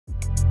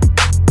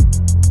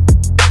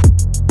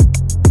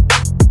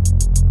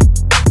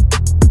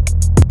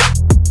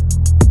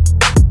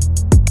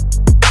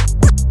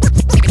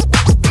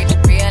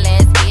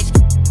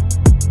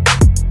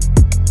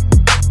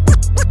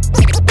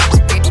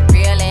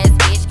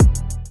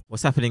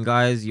What's happening,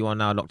 guys? You are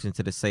now locked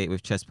into the Say It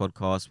With Chess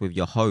podcast with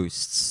your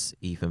hosts,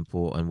 Ethan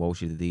Porte and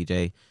Walshy the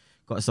DJ.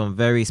 Got some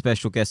very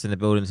special guests in the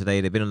building today.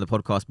 They've been on the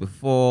podcast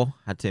before.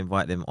 Had to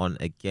invite them on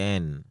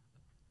again.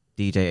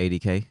 DJ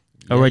ADK.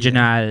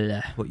 Original.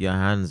 Yeah. Put your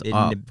hands in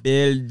up. the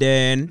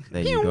building.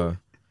 There you go.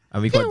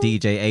 And we got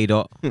DJ A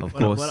Dot, of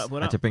course. What up?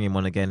 Had to bring him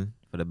on again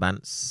for the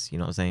bants. You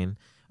know what I'm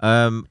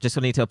saying?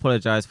 Just need to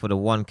apologise for the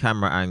one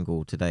camera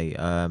angle today.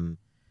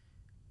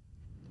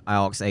 I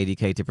asked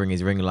ADK to bring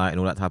his ring light and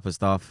all that type of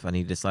stuff, and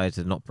he decided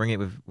to not bring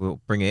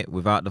it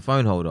without the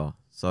phone holder.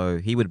 So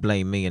he would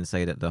blame me and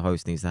say that the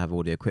host needs to have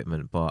all the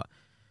equipment, but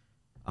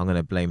I'm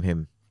gonna blame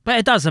him. But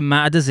it doesn't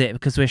matter, does it?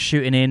 Because we're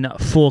shooting in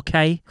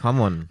 4K. Come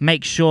on.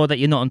 Make sure that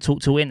you're not on Talk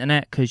to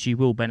Internet because you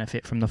will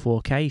benefit from the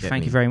 4K.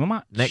 Thank you very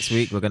much. Next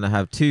week, we're going to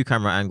have 2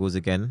 camera angles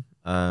again.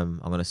 I'm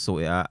going to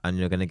sort it out, and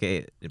you're going to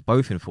get it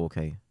both in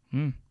 4K.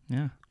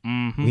 Yeah.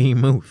 We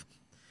move.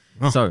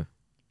 So,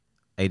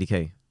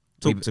 ADK.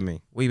 Talk to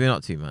me. What you been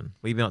up to, man?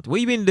 What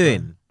you been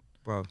doing?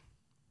 Bro,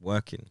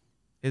 working.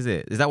 Is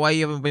that why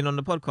you haven't been on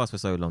the podcast for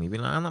so long? You've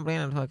been like, I'm not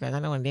playing on the podcast. I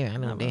don't want to do it. I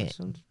don't want to do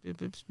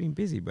it. It's been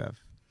busy, bruv.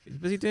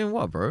 Busy doing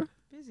what, bro?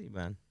 Busy,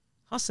 man.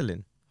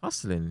 Hustling.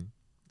 That's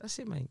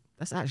it, mate.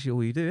 That's actually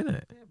all you do, isn't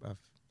it? Yeah, bruv.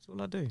 That's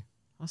all I do.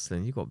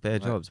 Hustling. You got bare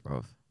jobs,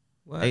 bro.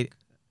 Work.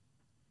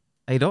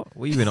 A Dot,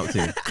 what you been up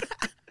to?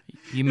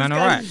 You man,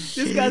 alright?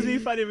 This guy's been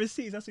finding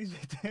receipts. That's what he's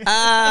been doing.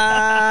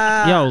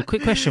 Yo,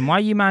 quick question. Why are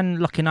you man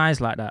locking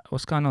eyes like that?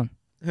 What's going on?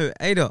 Who?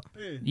 A Dot.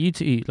 You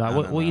two, like,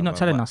 what are you not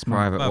telling us,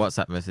 man? Private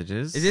WhatsApp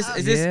messages. Is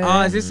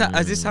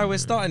this how we're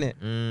starting it?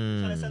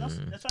 They're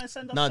trying to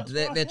send us. No, shots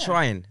they're for us,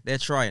 trying. They're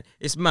trying.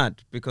 It's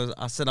mad because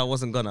I said I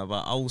wasn't gonna,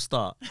 but I will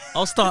start.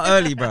 I'll start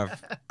early, bruv.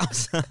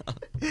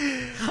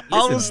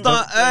 I will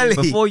start early.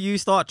 Before you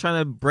start trying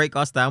to break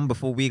us down,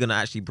 before we're gonna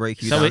actually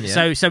break you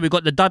down. So we've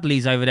got the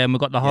Dudleys over there and we've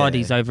got the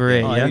Hardys over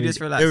here. Oh, Yeah. you just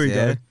relax. Here we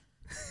go.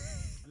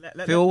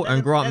 Phil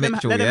and Grant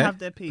Mitchell, let yeah? them have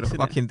their piece, What the innit?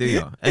 fucking do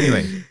you?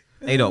 Anyway,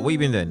 A Dot, what you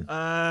been doing?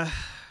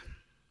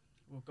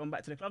 We've gone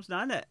back to the clubs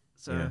now, innit?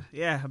 So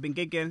yeah, I've been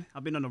gigging.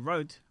 I've been on the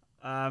road.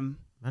 Man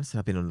said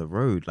I've been on the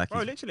road, like Bro,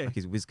 he's, literally. like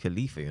he's Wiz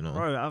Khalifa, you know?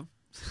 Bro,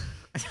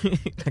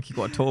 Like he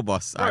got a tour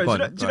bus. do you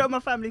know what my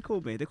family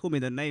called me? They called me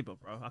the neighbour,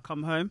 bro. I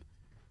come home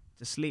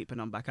to sleep and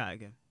I'm back out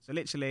again. So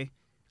literally,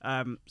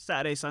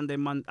 Saturday, Sunday,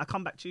 Monday. I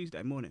come back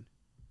Tuesday morning.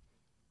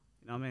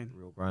 You know what I mean?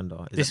 Real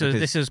grander. This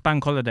was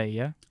bank holiday,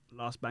 yeah?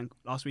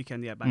 Last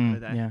weekend, yeah, bank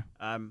holiday. Yeah.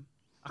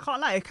 I can't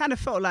lie. It kind of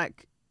felt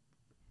like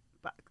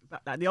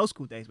like the old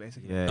school days,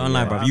 basically. Yeah, Don't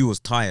lie, bruv. You was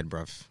tired,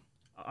 bruv.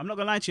 I'm not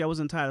gonna lie to you. I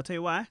wasn't tired. I'll tell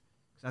you why.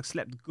 Because I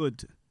slept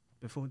good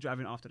before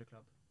driving after the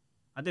club.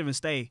 I didn't even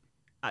stay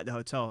at the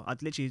hotel.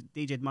 I'd literally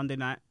DJ'd Monday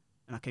night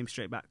and I came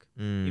straight back,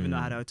 even though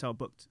I had a hotel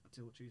booked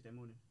until Tuesday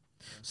morning.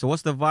 So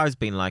what's the vibes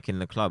been like in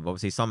the club?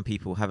 Obviously, some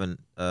people haven't,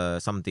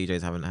 some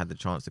DJs haven't had the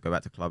chance to go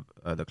back to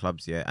the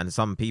clubs yet, and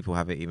some people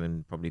haven't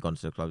even probably gone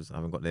to the clubs,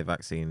 haven't got their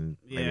vaccine,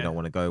 maybe don't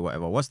want to go,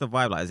 whatever. What's the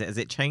vibe like? Has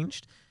it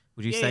changed?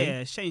 Would you say? Yeah,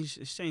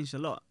 it's changed a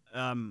lot.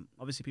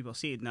 Obviously, people are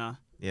seated now.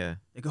 Yeah.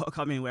 They got to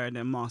come in wearing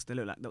their masks. They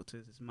look like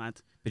doctors. It's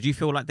mad. But do you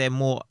feel like they're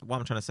more? What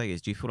I'm trying to say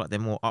is, do you feel like they're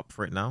more up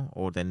for it now,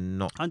 or they're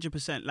not?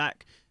 100%.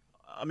 Like,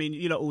 I mean,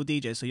 you lot all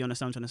DJs, so you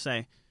understand what I'm trying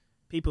to say.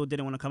 People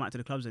didn't want to come out to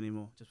the clubs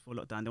anymore just before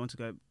lockdown. They want to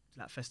go to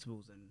like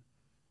festivals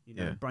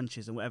and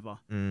brunches and whatever.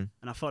 And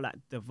I felt like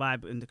the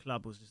vibe in the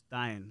club was just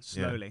dying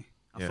slowly.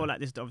 I felt like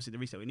this is obviously the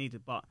reset we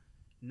needed, but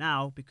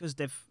now because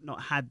they've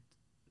not had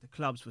the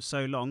clubs for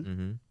so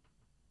long,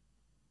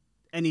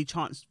 any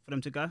chance for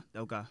them to go,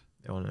 they'll go.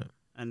 They're on it.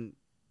 And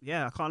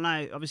yeah, I can't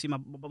lie. Obviously, my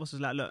boss was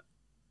like, look,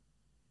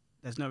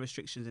 there's no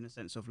restrictions in the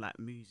sense of like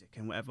music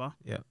and whatever.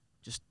 Yeah.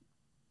 Just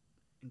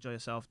enjoy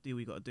yourself, do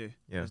what you got to do.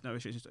 Yeah. There's no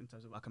restrictions in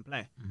terms of what I can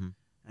play.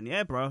 And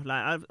yeah, bro,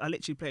 like I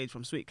literally played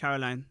from Sweet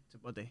Caroline to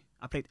Body.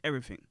 I played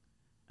everything.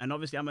 And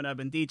obviously, I'm an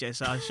urban DJ,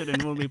 so I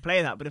shouldn't normally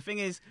play that. But the thing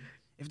is,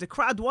 if the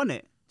crowd want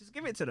it, just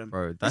give it to them.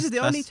 Bro, this is the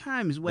only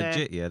times where...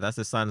 Legit, yeah, that's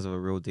the signs of a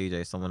real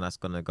DJ, someone that's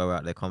going to go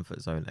out their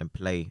comfort zone and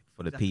play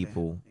for the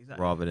people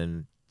rather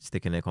than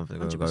stick in their comfort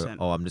zone and go,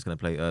 oh, I'm just going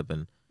to play urban.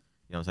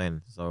 You know what I'm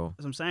saying? So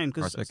that's what I'm saying,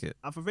 because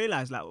I've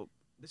realised, like,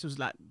 this was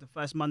like the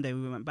first Monday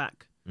we went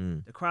back.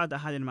 The crowd that I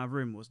had in my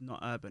room was not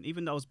urban.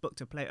 Even though I was booked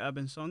to play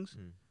urban songs,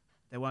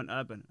 they weren't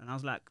urban. And I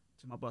was like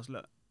to my boss,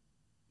 look,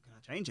 can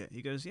I change it?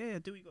 He goes, yeah,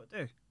 do what you got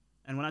to do.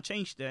 And when I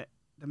changed it,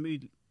 the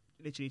mood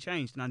literally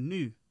changed, and I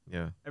knew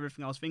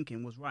everything I was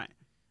thinking was right.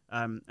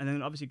 And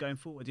then obviously going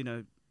forward, you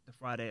know, the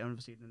Friday, and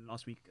obviously then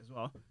last week as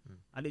well,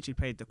 I literally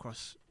played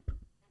across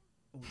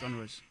all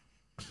genres.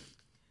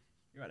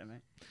 You're right there,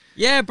 mate.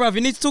 Yeah, bruv,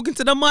 you need to talk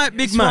into the mic,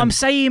 big That's man. what I'm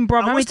saying,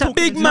 bro.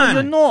 Big man.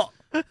 No, you're not.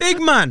 Big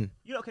man.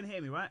 You lot can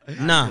hear me, right?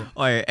 Nah.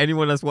 Oh, yeah,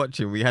 anyone that's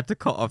watching, we had to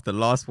cut off the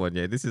last one,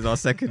 yeah? This is our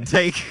second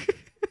take.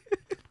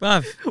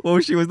 Bruv. Well,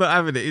 she was not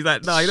having it. He's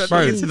like, no, you're not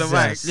talking to the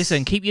mic.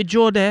 Listen, keep your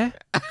jaw there.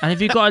 And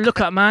if you've got to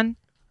look at, man,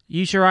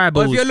 use your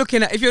eyeballs. But if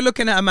you're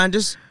looking at a man,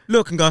 just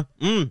look and go,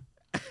 and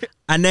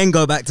then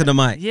go back to the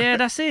mic. Yeah,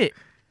 that's it.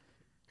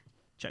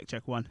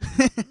 Check one.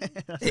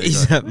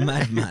 He's a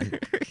madman.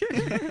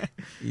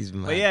 He's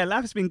mad. But yeah,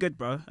 life has been good,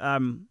 bro. I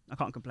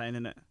can't complain,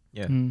 innit?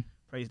 Yeah.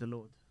 Praise the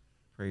Lord.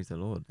 Praise the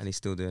Lord. And he's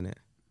still doing it.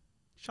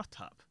 Shut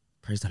up,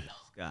 Praise the Lord.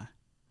 this guy.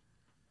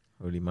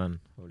 Holy man.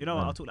 Holy You know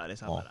what? man. I'll talk like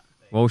this. How about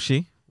that?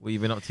 Walshy, what you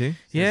been up to?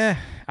 Yeah,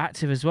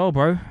 active as well,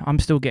 bro. I'm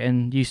still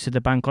getting used to the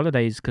bank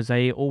holidays because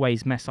they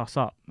always mess us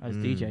up as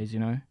DJs, you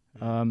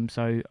know.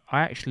 So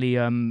I actually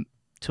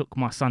took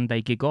my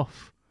Sunday gig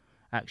off,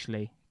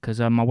 actually, because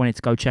I wanted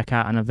to go check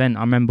out an event.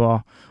 I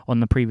remember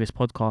on the previous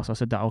podcast I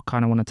said that I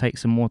kind of want to take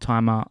some more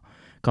time out,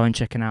 going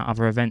checking out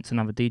other events and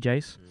other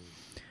DJs.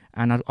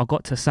 And I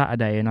got to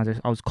Saturday and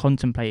I was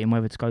contemplating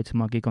whether to go to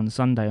my gig on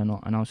Sunday or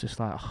not. And I was just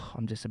like, oh,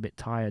 I'm just a bit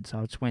tired. So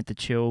I just went to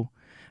chill,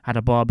 had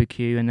a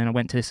barbecue, and then I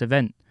went to this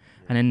event.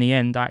 And in the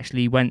end, I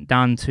actually went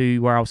down to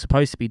where I was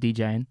supposed to be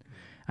DJing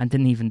and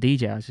didn't even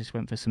DJ. I just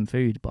went for some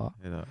food. But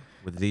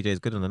Were the DJs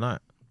good on the night?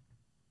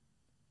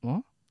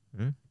 What?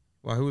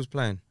 Well, who was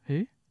playing?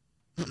 Who?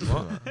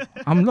 What?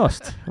 I'm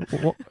lost.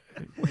 What?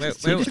 Where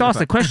So you just asked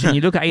the question.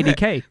 You look at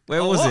ADK.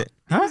 where was it?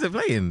 Who was it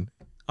playing?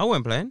 I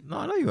wasn't playing. No,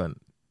 I know you weren't.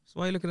 So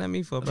why are you looking at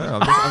me for, bro? No,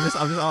 I'm just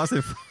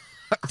asking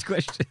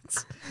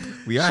questions.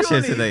 We are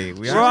here today.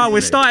 Right,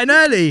 we're starting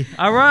early.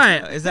 All right.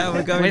 Is that how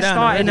we're going We're down?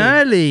 starting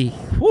already?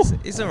 early.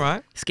 It's all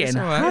right. It's getting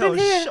all right. hot in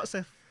here. Shots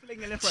are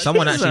flinging left, right.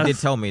 Someone Jesus. actually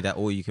did tell me that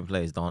all you can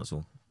play is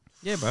dancehall.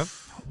 Yeah, bro.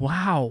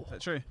 Wow. Is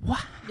that true? Wow.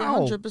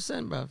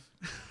 100%, bro.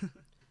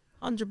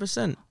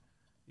 100%.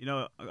 You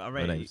know, I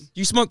rate No you. names.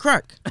 Do you smoke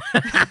crack?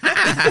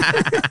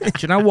 Do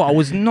you know what? I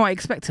was not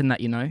expecting that,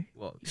 you know.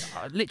 What?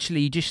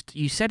 Literally, just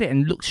you said it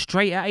and looked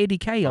straight at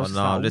ADK. I Oh was no,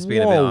 like, I'm just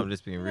being whoa. I'm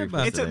just being rude.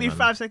 but It took me man.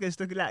 5 seconds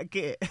to like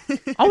get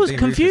it. I was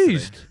Being ruthless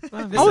confused.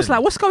 today. I was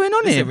like, what's going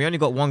on Listen, here? we only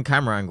got one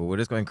camera angle. We're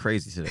just going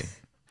crazy today.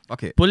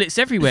 Fuck it. Bullets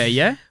everywhere,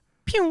 yeah?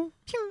 Pew,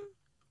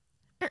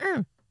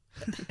 pew.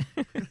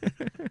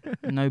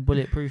 No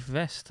bulletproof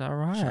vest. All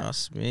right.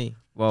 Trust me.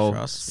 Well,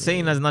 Trust me.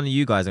 seeing as none of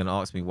you guys are gonna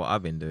ask me what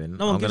I've been doing,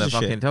 No one I'm gonna gives a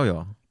shit. fucking tell you.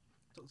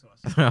 Talk to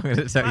us. I'm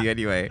gonna tell you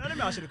anyway. No, let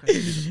me ask you the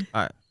question.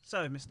 Alright.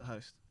 So, Mr.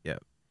 Host.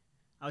 Yep.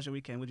 How was your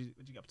weekend? What did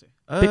you get up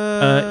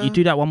to? You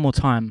do that one more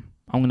time,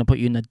 I'm going to put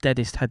you in the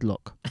deadest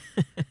headlock.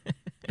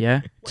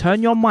 Yeah?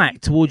 Turn your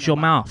mic towards your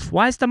mouth.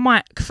 Why is the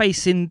mic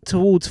facing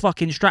towards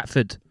fucking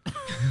Stratford?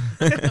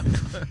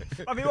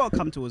 I mean, what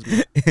come towards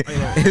me?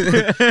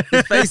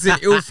 His face in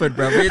Ilford,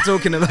 bro. What are you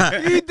talking about?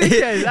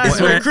 It's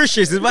where- for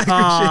Christians. It's my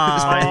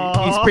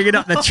Christians. He's bringing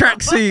up the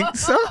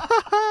tracksuits.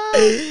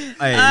 Hey,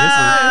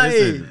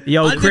 listen.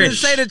 Yo, I didn't Chris.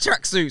 say the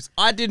tracksuits.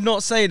 I did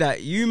not say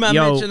that. You man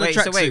Yo, mentioned the Wait,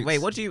 tracksuits. so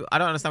wait. What do you? I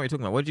don't understand what you're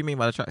talking about. What do you mean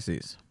by the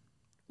tracksuits?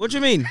 What do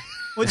you mean?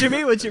 What do you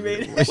mean? What do you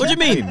mean? What do you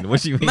mean?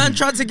 What do you mean? Man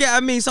tried to get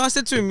at me, so I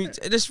said to him,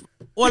 "This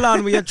all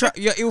on with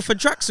your Ilford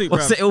tracksuit, bro."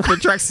 What's the Ilford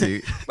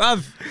tracksuit?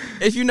 Bruv,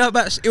 if you know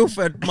about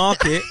Ilford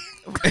Market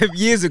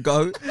years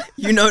ago,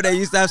 you know they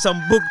used to have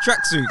some book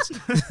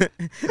tracksuits.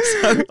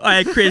 So,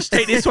 Alright, Chris,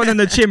 take this one on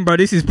the chin, bro.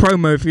 This is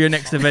promo for your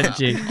next event,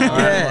 G.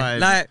 yeah,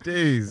 like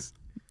dudes.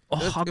 Oh,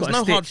 I it was got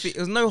no a hard. stitch. It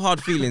was no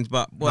hard feelings,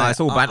 but boy, it's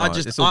all I banter.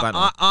 It's all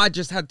banter. I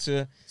just had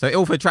to. So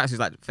Ilford tracksuits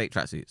like fake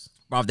tracksuits.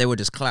 Bruv, they were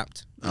just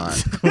clapped. All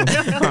right.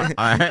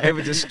 All They right.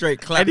 were just straight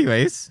clapped.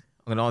 Anyways,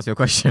 I'm gonna answer your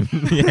question.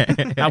 Yeah.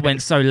 That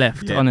went so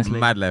left, Yeah, honestly.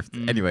 mad left.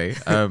 Anyway,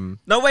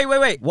 No,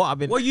 wait. what I've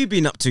been. What you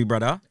been up to,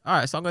 brother? All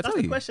right, so I'm gonna That's tell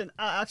the you. question.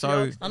 I actually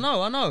So- asked. I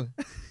know.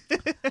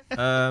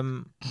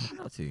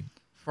 What up to?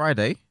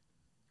 Friday,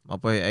 my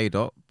boy A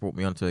Dot brought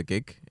me onto a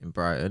gig in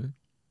Brighton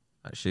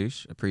at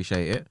Shoosh.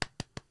 Appreciate it.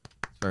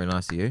 It's very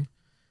nice of you.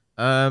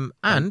 And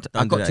I don't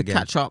do got that to again.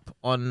 catch up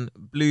on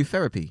Blue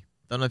Therapy.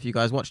 Don't know if you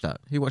guys watched that.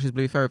 Who watches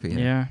Blue Therapy? here?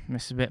 Yeah,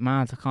 it's a bit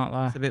mad. I can't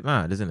lie. It's a bit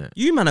mad, isn't it?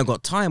 You man have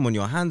got time on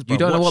your hands, bro. You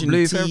don't know what watching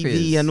Blue TV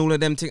Therapy is? and all of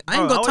them things. I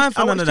ain't Bro, got time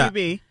for I none watch of that.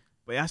 TV,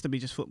 but it has to be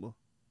just football.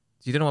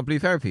 You don't know what Blue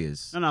Therapy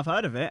is? No, I've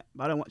heard of it,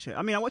 but I don't watch it.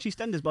 I mean, I watch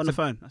EastEnders, but on the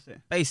phone. That's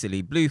it.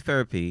 Basically, Blue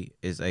Therapy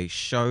is a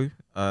show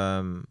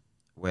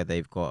where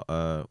they've got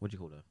what do you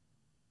call it?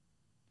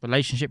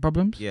 Relationship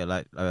problems? Yeah,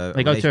 like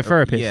They go to a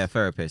therapist? Yeah,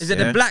 therapist. Is it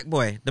yeah? the black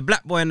boy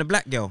and the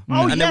black girl?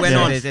 Oh, and yes. they went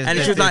Yeah, on, there's and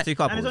she was like, two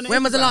couples. and it's on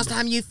 "When was the Instagram. last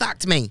time you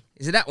fucked me?"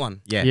 Is it that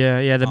one? Yeah.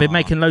 Yeah, they've been Oh.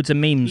 making loads of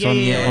memes on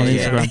yeah.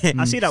 Instagram.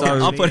 I see that So-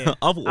 one. I'll actually, put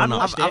I one haven't up.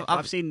 watched it. I've-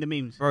 I've seen the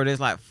memes. Bro, there's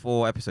like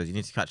 4 episodes. You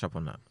need to catch up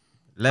on that.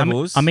 I mean,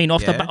 Levels. off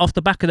yeah,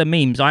 the back of the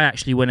memes, I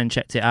actually went and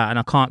checked it out, and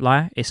I can't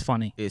lie, it's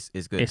funny. it's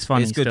good. it's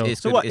funny It's good. still.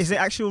 It's So good. what? It's- Is it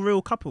actual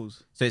real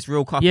couples? So it's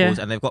real couples, Yeah.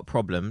 and they've got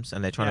problems,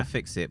 and they're trying Yeah. to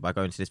fix it by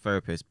going to this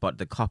therapist. But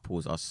the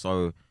couples are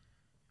so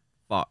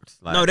fucked.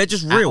 Like, No, they're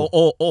just real.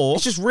 Or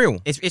It's just real.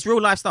 it's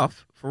real life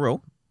stuff for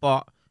real.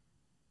 But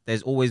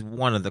there's always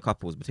one of the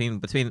couples between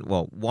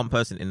one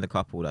person in the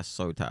couple that's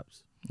so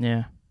tapped.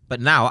 Yeah.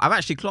 But now I've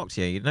actually clocked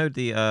here. You know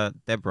the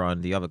Deborah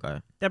and the other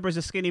guy. Deborah's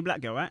a skinny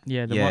black girl, right?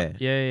 Yeah, Yeah.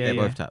 yeah. They're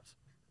both tapped.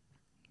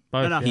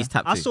 Both, No, yeah. He's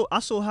tapped. I too.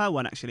 saw her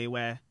one actually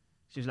where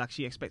she was like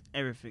she expects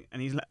everything,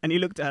 and he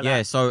looked at her Yeah,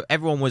 like, so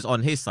everyone was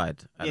on his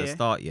side at the Yeah.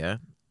 start, yeah.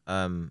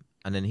 And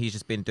then he's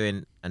just been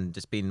doing and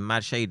just been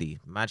mad shady.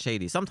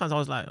 Sometimes I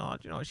was like, oh,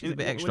 do you know, she's a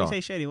bit When extra. you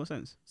say shady, what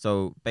sense?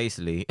 So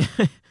basically,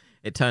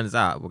 it turns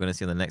out we're gonna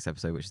see on the next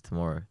episode, which is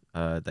tomorrow,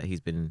 that he's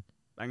been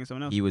Banging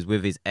someone else. he was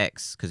with his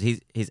ex because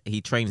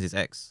he trains his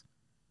ex,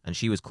 and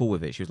she was cool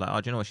with it. She was like,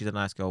 oh, do you know what? She's a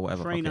nice girl,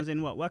 whatever. Train fuck as it.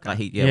 in what? Workout?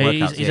 Like Yeah,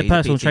 he's a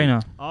personal PT.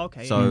 trainer. Oh,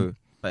 okay. So,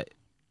 but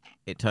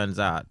it turns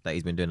out that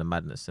he's been doing a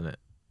madness, innit?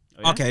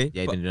 Oh, yeah? Okay.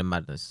 Yeah, he's been doing a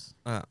madness.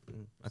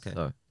 Okay.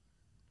 So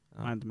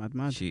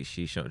Mad. she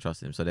shouldn't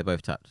trust him. So they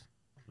both tapped,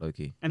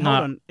 Loki. And hold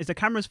on, is the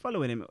cameras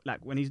following him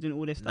like when he's doing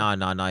all this stuff?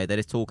 No. They're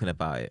just talking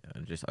about it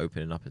and just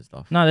opening up and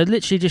stuff. No, they're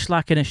literally just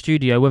like in a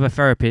studio with a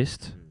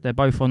therapist. They're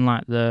both on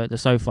like the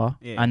sofa,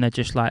 Yeah. and they're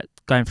just like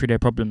going through their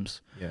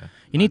problems. Yeah.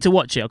 You need to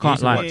watch it. I can't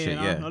to lie. watch it,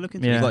 yeah. I'll look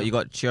into Yeah. it. You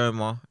got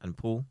Chioma and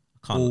Paul.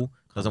 Paul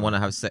doesn't want to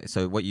have sex.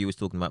 So what you was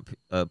talking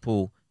about,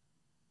 Paul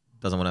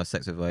doesn't want to have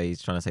sex with her.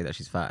 He's trying to say that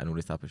she's fat and all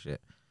this type of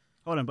shit.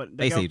 Hold on, but the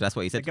Basically, that's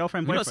what he the said.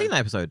 girlfriend, You've not seen boyfriend. that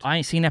episode? I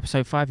ain't seen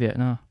episode 5 yet.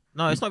 No.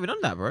 No, it's not even on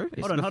that, bro. It's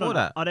Hold on. before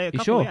that. Are they a You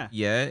couple? sure? Yeah.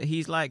 Yeah,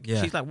 he's like,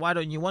 Yeah. she's like, why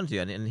don't you want to?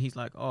 And he's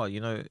like, oh,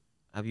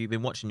 have you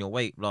been watching your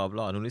weight, blah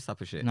blah, and all this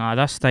type of shit. No,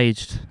 that's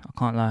staged. I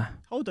can't lie.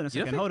 Hold on a You don't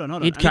second. think- Hold on. He'd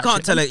And You catch can't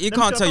it. tell her. You Them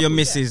can't two tell are your couple,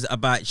 missus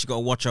about she got to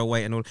watch her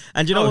weight and all.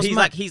 And you know No, what's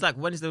he's like,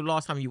 when's the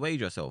last time you weighed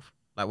yourself?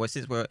 Like,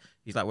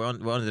 we're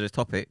under this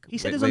topic. He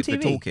said we're, it's on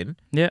we're TV. talking.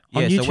 Yeah,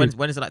 on Yeah. YouTube. So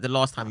when is it like the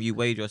last time you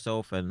weighed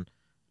yourself? And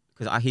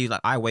because he's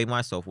like, I weigh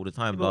myself all the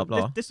time. Blah Well,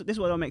 blah. This is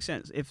what don't make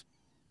sense. If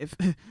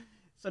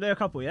so, they're a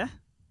couple, yeah.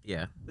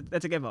 Yeah. They're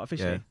together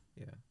officially.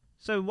 Yeah.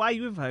 So why are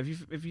you with her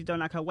if you don't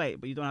like her weight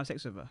but you don't have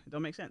sex with her? It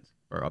don't make sense.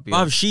 Bro, I'll be Bruv,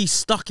 honest. she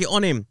stuck it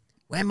on him.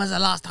 When was the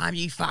last time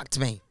you fucked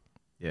me?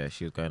 Yeah,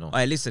 she was going on.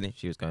 Alright, listen.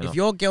 She was going If on.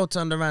 your girl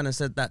turned around and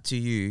said that to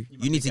you,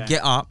 must you need be to gay.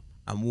 get up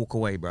and walk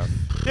away, bro.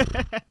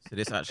 So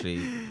this actually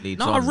leads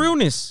Not on. a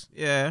realness.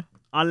 Yeah.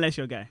 Unless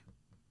you're gay.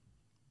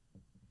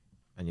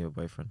 And your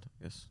boyfriend,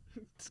 yes.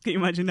 Can you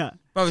imagine that?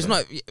 Bro, it's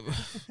not.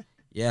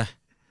 Yeah.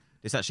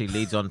 This actually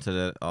leads on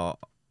to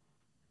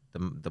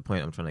the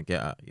point I'm trying to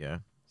get at. Yeah.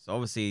 So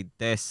obviously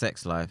their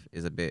sex life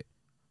is a bit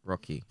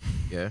rocky.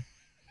 Yeah.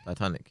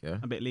 Titanic. Yeah.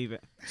 A bit leave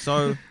it.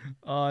 So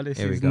Oh, this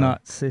Here we is go.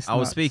 nuts. It's I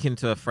was nuts. speaking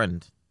to a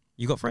friend.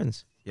 You got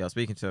friends? Yeah, I was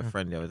speaking to a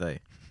friend the other day.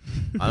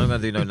 I'm not gonna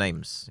do no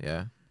names.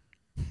 Yeah.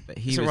 But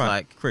he It's was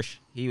alright. like, Krish.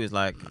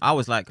 I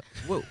was like,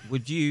 well,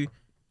 would you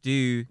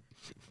do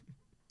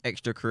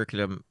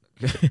extracurricular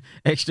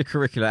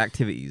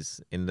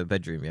activities in the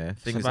bedroom? Yeah,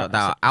 things about- like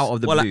that are out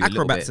of the Well, blue, like a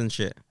little acrobats bit, and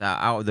shit. that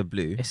are out of the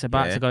blue. It's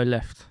about yeah, to go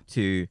left.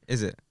 to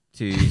Is it?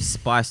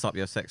 spice up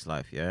your sex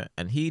life. Yeah,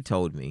 and he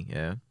told me,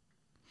 yeah,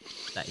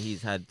 that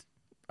he's had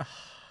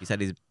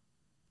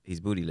his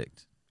booty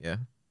licked. Yeah,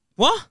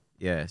 What?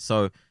 yeah.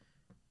 So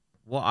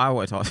what I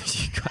want to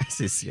ask you guys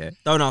is, yeah,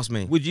 Don't ask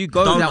me. would you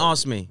go? Don't down,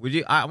 ask me. Would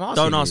you? I'm asking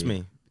Don't ask you.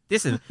 me.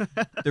 Listen,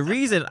 the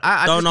reason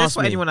I Don't just ask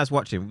for me. anyone that's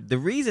watching, the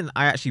reason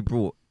I actually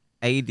brought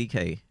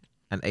ADK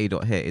and A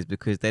Dot here is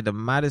because they're the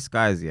maddest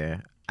guys, yeah,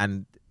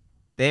 and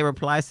their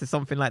replies to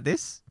something like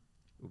this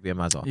would be a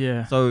mazza.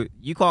 Yeah. So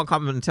you can't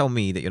come and tell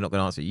me that you're not going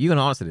to answer. You're going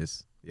to answer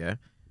this, yeah.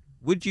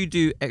 Would you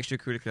do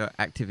extracurricular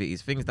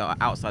activities, things that are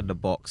outside the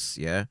box,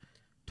 yeah?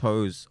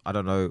 Toes, I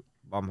don't know,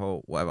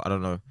 bumhole, whatever, I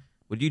don't know.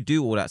 Would you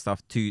do all that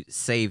stuff to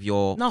save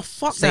your No,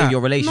 fuck save that. your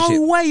relationship?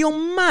 No way, you're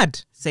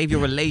mad. Save your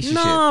relationship?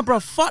 Nah,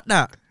 bro, fuck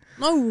that.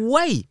 No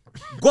way.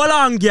 Go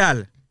on,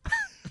 gal.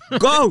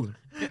 Go.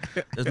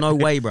 There's no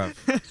way, bro.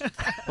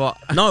 But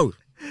No.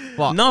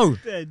 but No.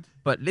 Dead.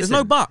 but listen, There's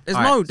no but. There's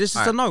all no. right, This is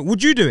all a right. no.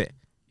 Would you do it?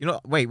 You know,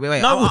 wait.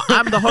 No.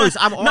 I'm the host.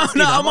 I'm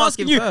asking. I'm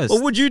asking you. first.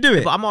 Or would you do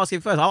it? But I'm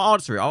asking first. I'll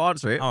answer it.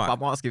 All right.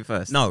 But I'm asking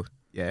first. No.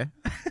 Yeah.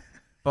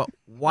 But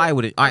why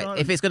would it? All right,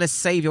 if it's gonna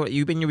save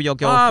you've been with your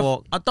girl Bruv,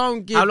 for. I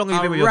don't give How long have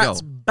you been with your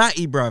rat's girl?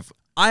 batty, bruv.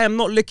 I am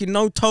not licking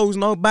no toes,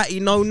 no batty,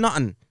 no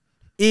nothing.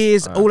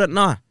 Ears, All right. all that,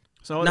 nah.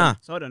 So hold Nah. on.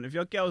 So hold on. If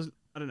your girl's,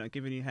 I don't know,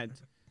 giving you head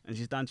and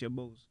she's down to your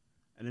balls,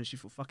 and then she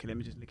thought, fuck it, let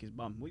me just lick his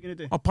bum. What are you gonna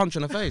do? I'll punch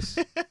in the face.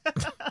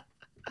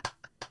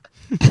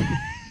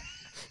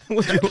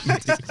 What do you want me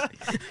to say?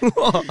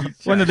 What?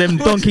 One of them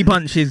donkey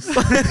punches.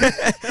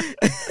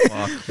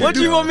 What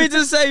do you want me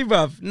to say,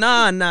 bruv?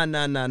 Nah.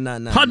 Hadouken!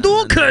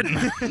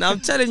 Nah, I'm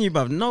telling you,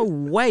 bruv. No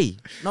way.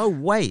 No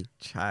way.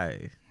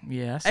 Chai.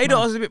 Yeah. that's A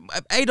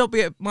Dot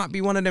mad. might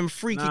be one of them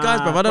freaky Nah, guys,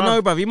 bruv. I don't bruv.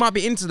 know, bruv. He might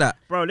be into that.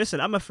 Bro, listen,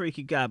 I'm a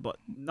freaky guy, but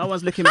no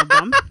one's licking my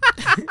bum.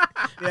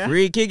 Yeah?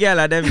 Freaky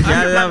gal, them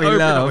gal we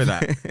Open up love. with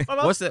that.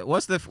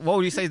 What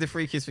would you say is the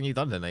freakiest thing you've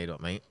done then, A Dot,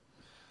 mate?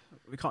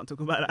 We can't talk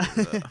about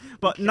that.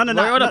 But none of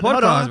We're that. on a hold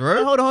podcast,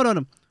 bro. Hold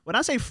on. When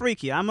I say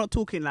freaky, I'm not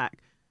talking like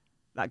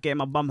getting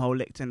my bum hole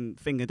licked and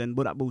fingered and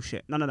all that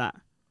bullshit. None of that.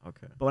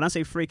 Okay. But when I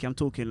say freaky, I'm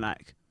talking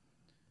like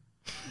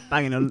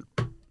banging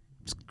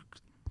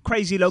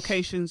crazy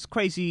locations,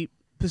 crazy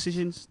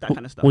positions, that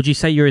kind of stuff. Would you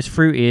say you're as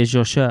fruity as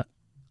your shirt?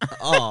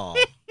 Oh.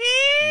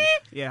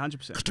 Yeah,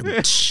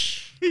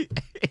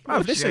 100%. Bro,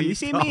 listen, you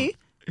see me?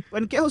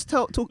 When girls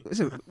talk,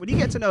 listen, when you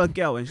get to know a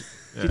girl and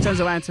she turns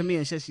around to me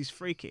and says she's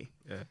freaky,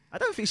 I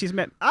don't think she's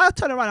met. I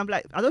turn around and I'm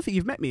like, I don't think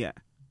you've met me yet.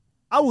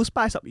 I will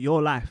spice up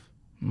your life,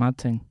 Mad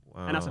thing.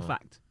 Wow. and that's a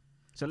fact.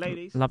 So,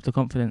 ladies, Love the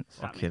confidence.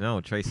 Okay, no,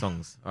 Trey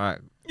Songs. All right.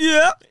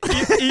 Yeah.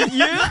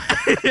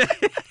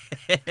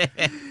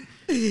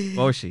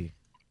 Walshy.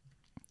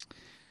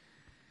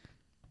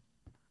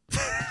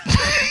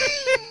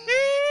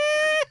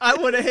 I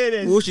want to hear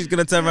this. Walshy's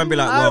gonna turn around and be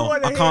like, well,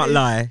 I can't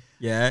lie.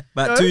 Yeah,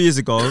 about 2 years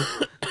ago,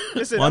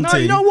 Listen, one No,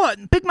 team. you know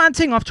what? Big man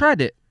thing. I've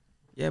tried it.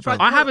 Yeah, bro.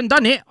 I haven't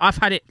done it. I've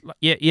had it.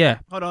 Yeah.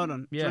 Hold on. Do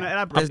you Yeah. want to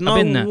elaborate? There's I've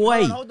been no there.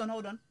 way. Hold on. Do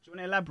you want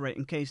to elaborate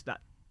in case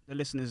that the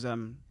listeners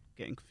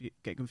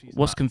get confused?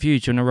 What's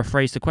confused? You want to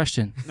rephrase the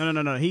question?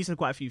 No. He said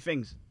quite a few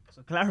things.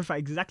 So clarify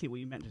exactly what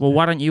you meant. Well,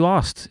 why don't you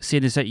ask?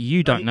 Seeing as that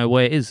you don't know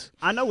where it is.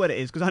 I know what it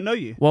is because I know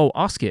you. Well,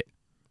 ask it.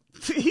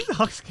 He's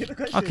asking the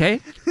question.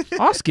 Okay,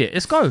 ask it.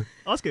 Let's go.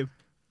 Ask him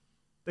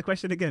the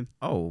question again.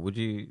 Oh, would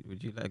you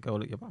let a girl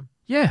lick your bum?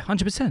 Yeah,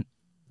 100%.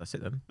 That's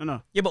it then.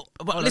 No. Yeah, but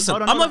on, listen,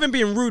 hold on, I'm hold not even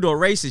being rude or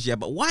racist, yeah,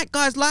 but white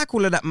guys like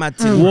all of that mad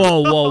thing.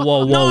 Whoa.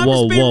 No, I'm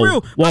just being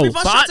real. Whoa. If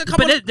I start to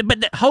come on-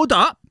 But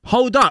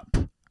hold up,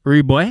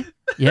 rude boy.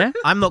 Yeah,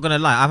 I'm not gonna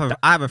lie.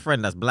 I have a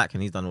friend that's black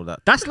and he's done all that.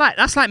 that's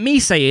like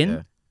me saying.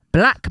 Yeah.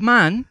 Black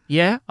man,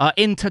 yeah, are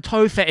into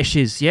toe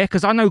fetishes, yeah,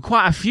 because I know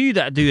quite a few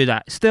that do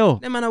that still.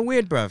 Them man are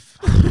weird,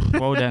 bruv.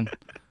 Well then,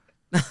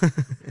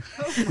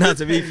 No,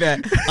 to be fair,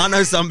 I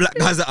know some black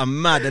guys that are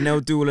mad and they'll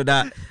do all of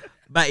that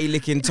batty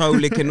licking, toe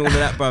licking, all of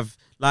that, bruv.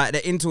 Like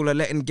they're into all of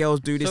letting girls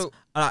do this.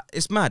 So-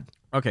 It's mad.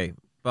 Okay,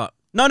 but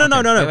No.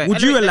 wait,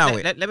 Would you allow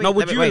it?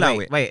 Would you allow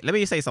it? Wait, let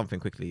me say something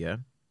quickly. Yeah,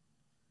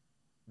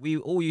 we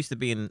all used to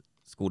be in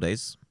school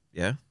days,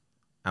 yeah,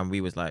 and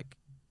we was like,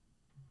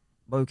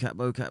 bocap,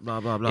 blah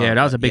blah blah. yeah,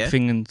 that was a big yeah?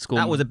 thing in school.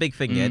 That was a big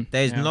thing. Yeah,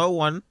 there's yeah. no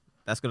one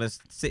that's gonna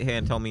sit here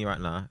and tell me right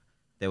now.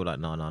 They were like,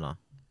 no.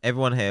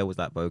 Everyone here was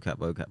like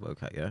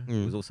bocap. Yeah,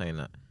 we was all saying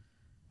that.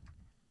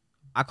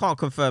 I can't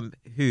confirm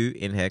who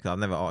in here because I've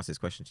never asked this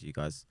question to you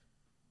guys,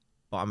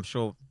 but I'm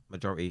sure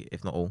majority,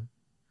 if not all,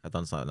 have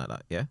done something like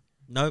that. Yeah.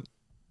 Nope.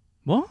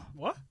 What?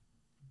 What?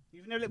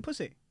 You've never licked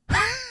pussy?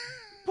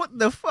 What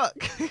the fuck?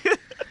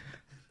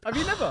 Have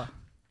you never?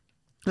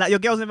 Like your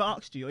girls never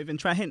asked you or even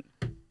try hint?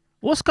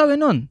 What's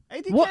going on?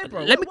 ADK, What?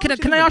 bro. Let me. What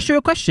Can I ask you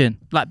a question?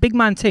 Like big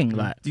man thing.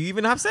 Like, Do you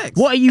even have sex?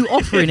 what are you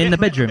offering in the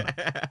bedroom?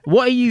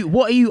 What are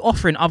you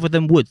offering other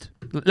than wood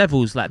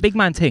levels? Like big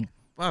man thing.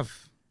 Bruv,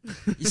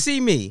 you see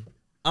me?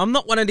 I'm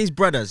not one of these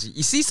brothers.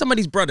 You see some of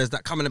these brothers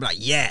that come in and be like,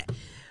 yeah,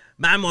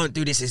 man won't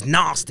do this, it's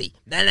nasty.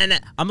 Nah.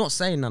 I'm not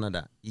saying none of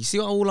that. You see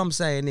what all I'm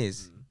saying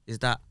is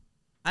that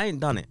I ain't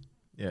done it.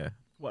 Yeah.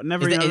 What?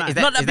 Never Is in that- your life? is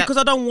that- Not that because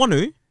I don't want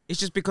to. It's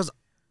just because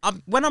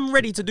when I'm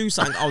ready to do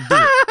something, I'll do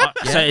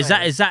it. So is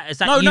that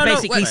No, you no,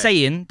 basically wait.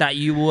 saying that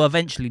you will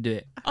eventually do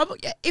it?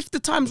 Yeah, if the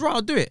time's right,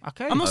 I'll do it.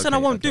 Okay. I'm not saying I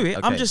Okay, won't do okay, it.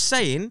 I'm okay. just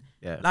saying,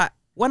 Yeah. like,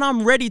 when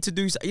I'm ready to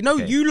do something,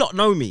 Okay. you lot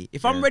know me.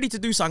 If I'm Yeah. ready to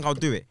do something, I'll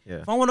do it.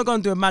 Yeah. If I want to go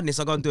and do a madness,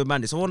 I'll go and do a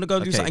madness. If I want to go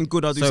and do Okay. something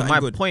good, I'll do So something my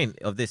good. point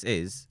of this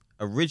is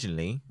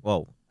originally,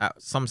 well, at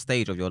some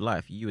stage of your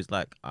life, you was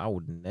like, I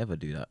would never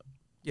do that.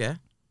 Yeah.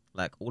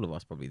 Like all of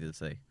us probably did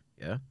say,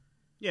 yeah.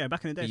 Yeah,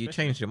 back in the day. But you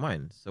especially. changed your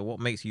mind. So what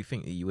makes you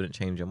think that you wouldn't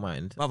change your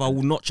mind? Bruv, I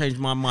will not change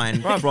my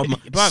mind from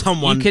Bruv,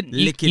 someone licking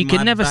you can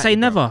my never back, say bruv.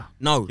 never.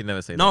 No. You can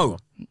never say No.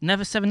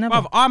 Never say never.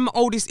 Bruv, I'm the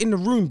oldest in the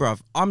room, bruv.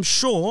 I'm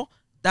sure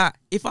that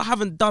if I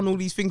haven't done all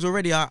these things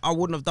already, I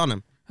wouldn't have done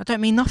them. I don't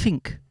mean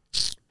nothing.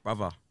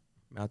 Brother,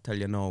 I'll tell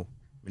you no.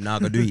 We're not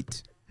going to do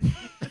it.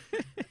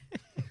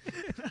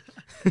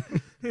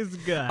 This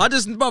guy. I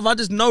just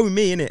know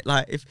me, innit?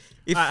 Like, if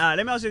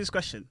Let me ask you this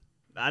question.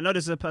 I know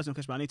this is a personal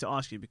question, but I need to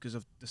ask you because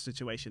of the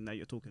situation that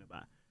you're talking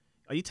about.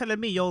 Are you telling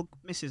me your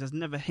missus has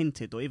never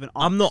hinted or even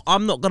asked?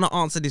 I'm not gonna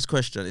answer this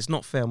question. It's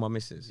not fair, my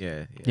missus.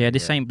 Yeah. Yeah,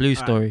 this ain't blue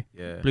story.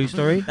 Yeah. Blue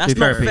story. That's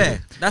blue not therapy.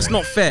 fair. That's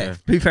not fair.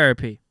 Blue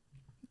therapy.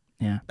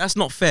 Yeah. That's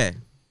not fair.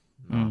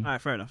 Mm. All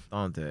right, fair enough.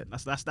 Don't do it.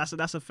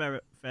 That's a fair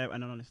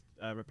and honest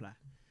reply.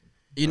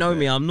 You know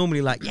me. I'm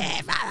normally like,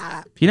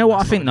 yeah. You know what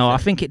That's I think not though? I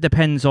fair. think it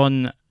depends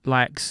on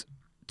like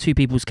two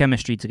people's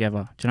chemistry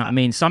together. Do you know what I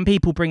mean? Some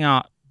people bring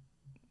out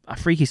a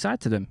freaky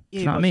side to them. Do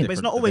you know what I mean? But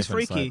it's not always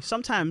Different freaky. side.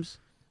 Sometimes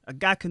a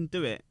guy can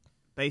do it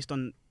based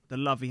on the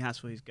love he has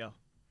for his girl.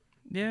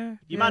 Yeah.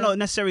 You might not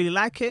necessarily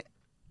like it.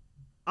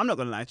 I'm not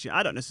gonna lie to you.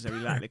 I don't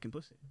necessarily like licking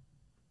pussy,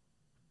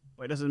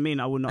 but it doesn't mean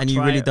I would not. And you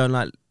try really it. don't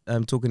like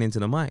talking into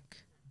the mic.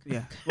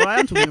 Yeah. Well, I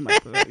am talking to the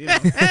mic. But, you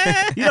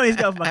don't need to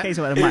get off my case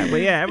about the mic. But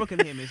yeah, everyone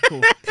can hear me. It's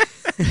cool.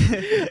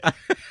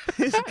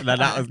 No,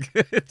 that was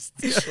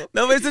good.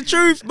 No, but it's the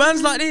truth.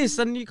 Man's like this,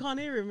 and you can't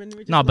hear him. And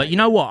we're just No, but like- you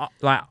know what?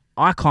 Like,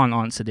 I can't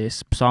answer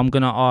this, so I'm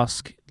gonna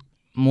ask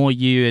more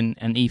you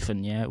and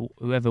Ethan. Yeah,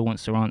 whoever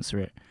wants to answer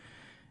it.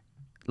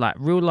 Like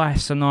real life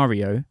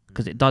scenario,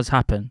 because it does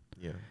happen.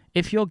 Yeah.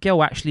 If your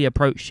girl actually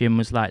approached you and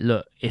was like,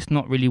 "Look, it's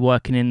not really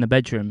working in the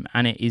bedroom,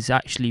 and it is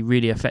actually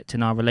really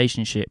affecting our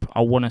relationship.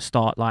 I want to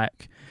start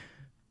like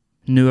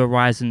new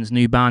horizons,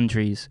 new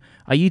boundaries."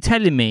 Are you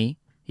telling me?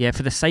 Yeah,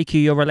 for the sake of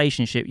your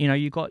relationship, you know,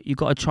 you got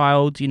a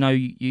child, you know,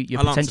 you're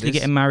I'll answer potentially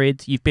this. getting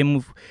married, you've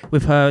been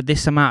with her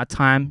this amount of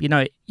time, you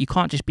know, you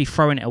can't just be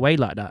throwing it away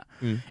like that.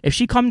 If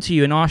she come to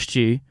you and asked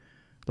you,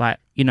 like,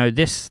 you know,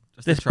 this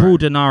to try.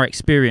 broaden our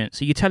experience,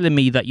 are you telling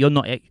me that you're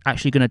not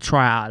actually going to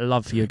try out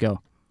love for your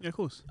girl? Yeah, of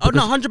course. Oh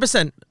no,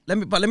 100%. Let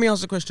me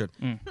ask the question.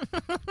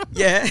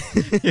 Yeah.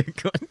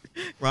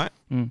 Right.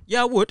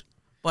 Yeah, I would,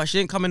 but she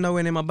ain't coming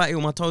nowhere near my batty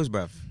or my toes,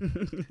 bruv.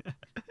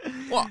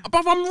 What,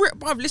 bruv?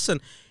 Bruv, listen.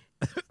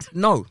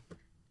 No,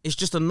 it's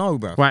just a no,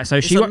 bro. Right, so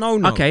It's she a won't.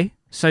 no-no. Okay,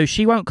 so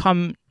she won't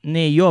come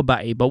near your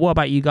batty, but what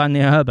about you going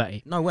near her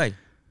batty? No way.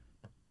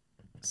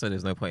 So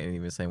there's no point in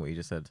even saying what you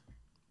just said.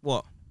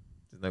 What?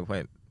 There's no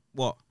point.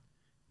 What?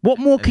 What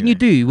more can you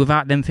Anyway. do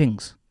without them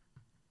things?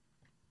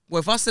 Well,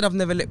 if I said I've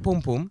never lit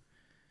pom pom,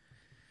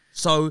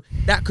 so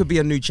that could be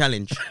a new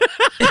challenge.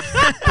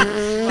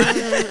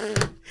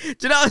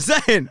 Do you know what I'm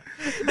saying?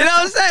 You know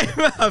what I'm saying,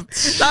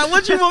 bruv? Like,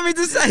 what do you want me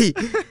to say?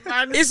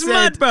 It's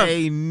mad, bruv.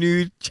 A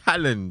new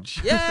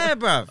challenge. Yeah,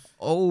 bruv.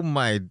 Oh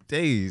my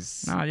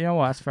days. Nah, you know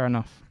what? That's fair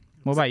enough.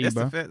 What about you,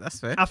 bro? That's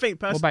fair. I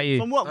think What about you?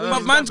 From what But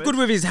we've man's gathered- good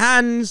with his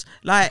hands.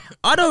 Like,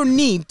 I don't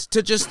need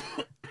to just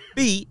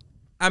beat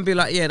and be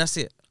like, yeah, that's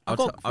it. I'll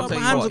got, tell my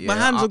you hands, what, my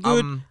yeah, hands are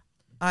good. I'm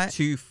I-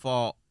 too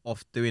far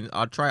off doing.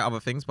 I'll try other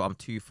things, but I'm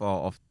too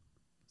far off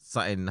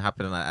something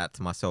happening like that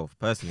to myself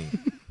personally,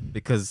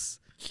 because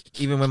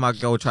even when my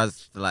girl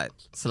tries to like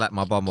slap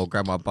my bum or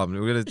grab my bum, you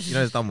know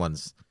those dumb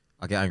ones,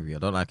 I get angry. I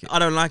don't like it. I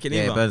don't like it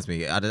Yeah, either. it burns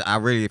me. I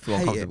really feel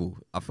Hate it. uncomfortable.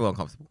 I feel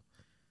uncomfortable.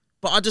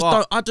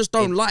 But I just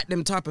don't like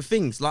them type of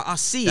things. Like, I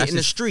see it That's in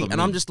the just street for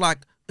and I'm me. just like,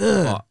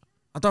 ugh, But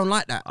I don't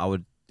like that. I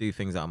would do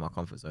things out of my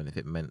comfort zone if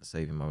it meant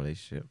saving my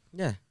relationship.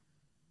 Yeah.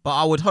 But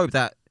I would hope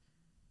that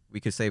we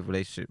could save a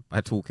relationship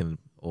by talking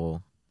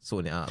or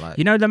sorting it out. Like,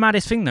 You know the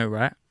maddest thing though,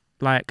 right?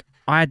 Like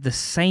I had the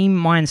same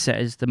mindset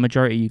as the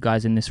majority of you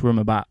guys in this room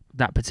about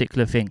that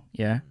particular thing.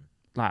 Yeah,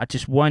 like I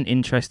just weren't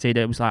interested.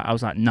 It was like I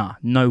was like, nah,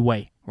 no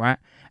way, right?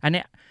 And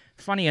it,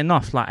 funny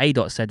enough, like A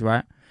Dot said,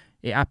 right,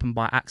 it happened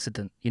by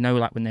accident. You know,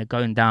 like when they're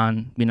going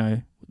down, you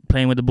know,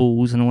 playing with the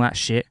balls and all that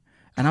shit.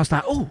 And I was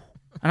like, oh,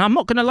 and I'm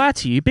not gonna lie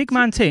to you, big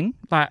man ting.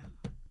 Like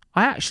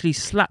I actually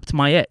slapped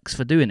my ex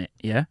for doing it.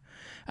 Yeah,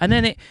 and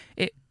then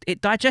it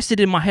digested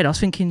in my head. I was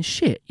thinking,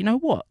 shit, you know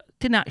what?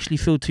 Didn't actually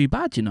feel too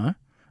bad, you know.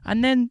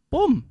 And then,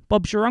 boom,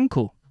 Bob's your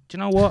uncle. Do you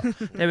know what?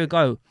 There we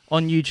go.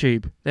 On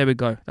YouTube. There we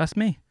go. That's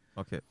me.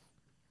 okay.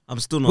 I'm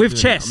still not With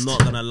doing chest. it. I'm not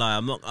gonna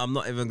lie. I'm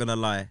not even gonna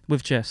lie.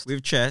 With chest.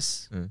 With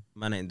chess, Mm.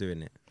 man ain't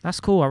doing it. That's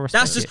cool. I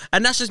respect That's just it.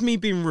 and that's just me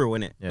being real,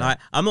 innit? Yeah. Like,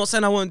 I'm not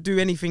saying I won't do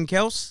anything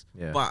else,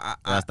 Yeah. but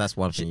That's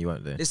one thing you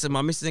won't do. listen,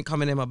 my missus ain't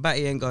coming in, my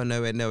batty ain't going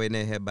nowhere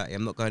near her batty.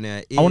 I'm not going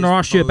there. I want to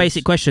ask you a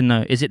basic question,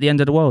 though. Is it the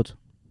end of the world?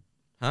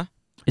 Huh?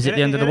 Is it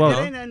the end of the world? It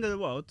ain't the end of the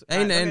world.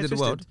 Ain't the Don't end get of the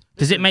twisted. world.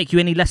 Does it make you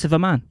any less of a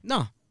man?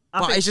 No. I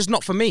But think- it's just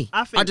not for me.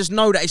 I I think- just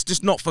know that it's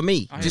just not for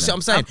me. Do you see what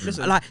I'm saying?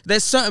 Listen. Like,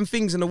 there's certain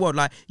things in the world,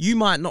 like, you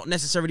might not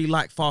necessarily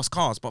like fast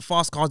cars, but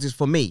fast cars is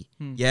for me.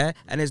 Yeah?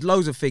 And there's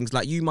loads of things,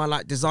 like, you might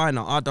like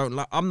designer.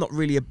 I'm not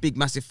really a big,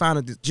 massive fan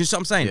of this. Do you see what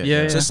I'm saying?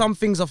 Yeah, So yeah. some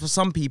things are for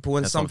some people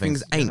and There's some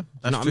things ain't. yeah. You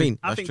That's know what I true. mean?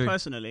 I That's think true.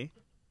 personally,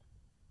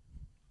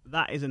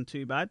 that isn't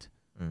too bad.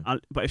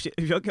 But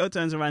if your girl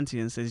turns around to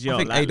you and says, "Yo," I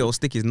think like, Ada will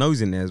stick his nose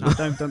in there as no,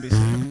 well. don't be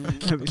serious.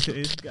 Don't be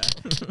serious, guy.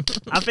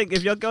 I think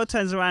if your girl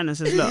turns around and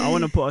says, "Look, I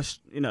want to put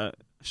a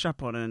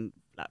strap on and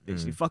like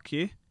basically fuck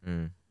you,"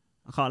 Mm.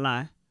 I can't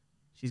lie,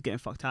 she's getting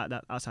fucked out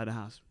outside the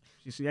house.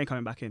 She ain't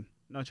coming back in.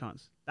 No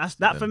chance.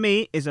 That for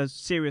me is a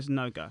serious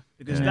no go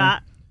because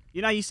Yeah.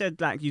 that you said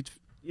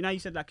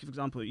for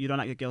example you don't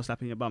like your girl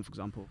slapping your bum, for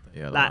example.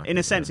 Yeah, Like in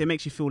a sense, it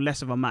makes you feel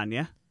less of a man.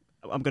 Yeah,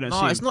 I'm gonna No,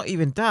 assume. it's not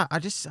even that. I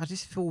just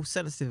feel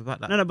sensitive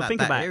about that. No, but that- think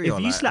that about it. area, If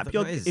you like, I slap don't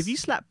your know what it is. if you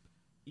slap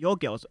your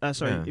girl's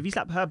Yeah. if you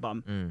slap her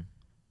bum, Mm.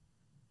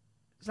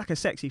 it's like a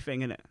sexy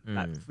thing, isn't it?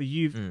 Like Mm. for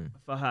you, Mm.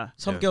 for her.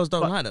 Some Yeah. girls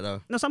don't But- like that,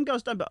 though. No, some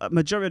girls don't, but a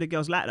majority of the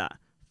girls like that.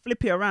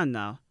 Flip it around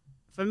now.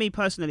 For me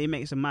personally, it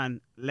makes a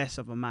man less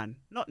of a man.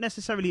 Not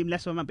necessarily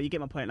less of a man, but you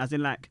get my point. As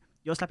in, like,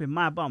 you're slapping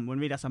my bum when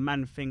really that's a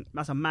man thing.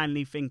 That's a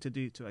manly thing to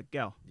do to a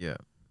girl. Yeah.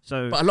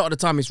 So But a lot of the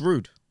time, it's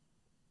rude.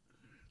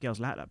 girls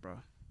like that, bro.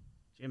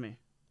 Jimmy,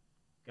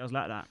 girls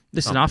like that.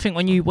 Listen, I think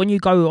when you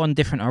go on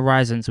different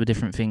horizons with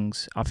different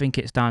things, I think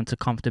it's down to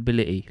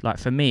comfortability. Like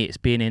for me, it's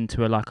being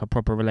into a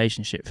proper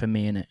relationship for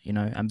me, innit? You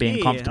know, and being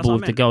Yeah, comfortable that's what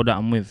with I the meant. girl that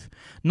I'm with.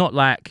 Not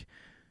like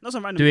Not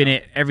some random doing girl.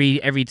 it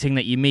everything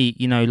that you meet,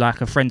 you know,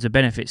 like a friends with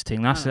benefits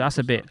thing. That's No, that's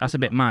a of bit course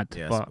mad.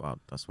 Yeah, but that's wild.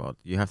 That's wild.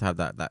 You have to have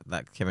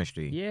that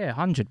chemistry. yeah,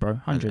 100, bro,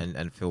 100.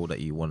 And feel that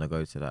you want to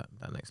go to that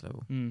next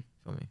level. Mm.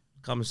 Feel me?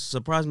 Come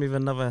surprise me with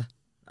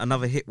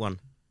another hit one.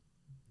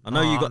 I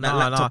know Nah, you got that nah,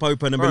 laptop nah.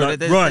 open and Bro, be like,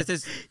 there's- right,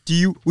 there's-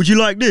 would you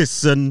like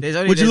this? And there's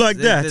only- would you there's- like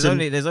that? There's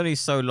And- only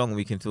so long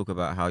we can talk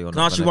about how you're Can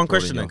I not ask you gonna one broaden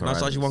question your then? Can I ask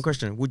you horizons. one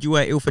question? Would you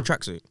wear Ilford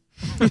tracksuit?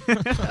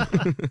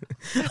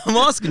 I'm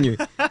asking you.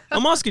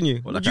 I'm asking you.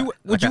 What, Would like you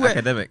a- would like you wear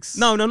academics?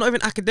 No, not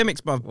even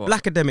academics, bruv. What? Black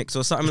academics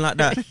or something like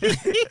that.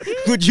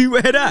 Would you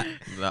wear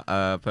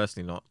that?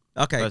 Personally not.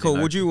 Okay, Personally, cool.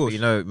 no. Would you? But Wolf? you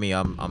know me,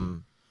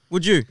 I'm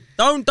Would you?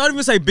 Don't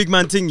even say big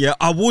man thing. Yeah,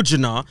 I would. You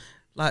know,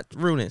 like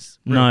realness.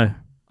 Real. No,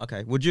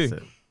 Okay, would you?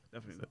 That's it.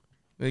 Definitely.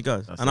 There you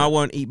go. That's And it. I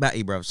won't eat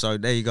batty, bruv. So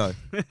there you go.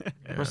 Yeah,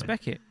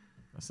 respect it.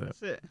 That's it.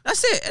 That's it.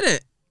 That's it,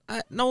 isn't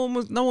it? No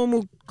one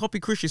will copy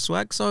Chris's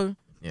swag. So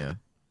Yeah.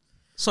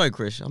 sorry,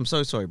 Chris. I'm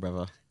so sorry,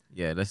 brother.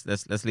 Yeah, let's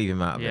leave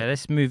him out of Yeah, it.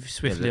 let's move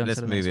swiftly on. Let's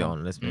to the move next it one.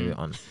 on. Let's move it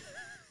on.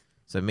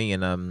 So me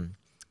and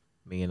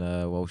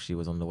Walshy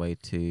was on the way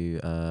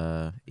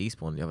to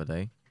Eastbourne the other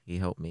day. He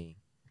helped me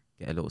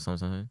get a little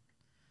something,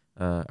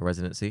 a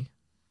residency.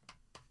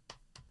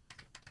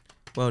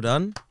 Well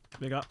done.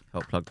 Big up.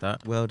 Helped plug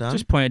that. Well done.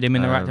 Just pointed him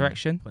in the right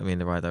direction. Put me in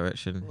the right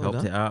direction. Well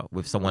Helped done. it out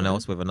with someone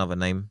else with another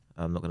name.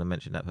 I'm not going to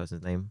mention that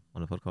person's name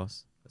on the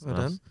podcast. Well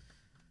done.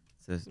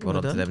 So well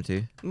done to them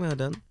too. Well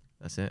done.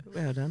 That's it.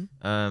 Well done.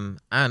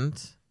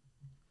 And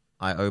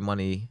I owe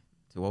money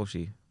to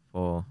Walshy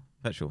for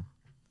petrol.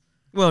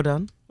 Well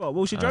done. What?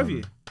 Walshy drove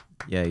you?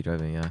 Yeah, he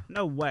drove me. Yeah.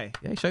 No way.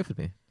 Yeah, he chauffeured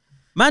me.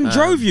 Man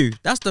drove you.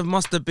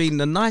 Must have been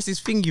the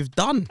nicest thing you've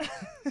done.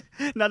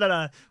 No.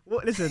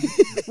 Well, listen,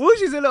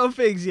 Walshy's a lot of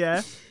things,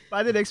 yeah. But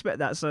I didn't expect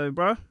that, so,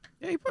 bro.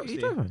 Yeah, he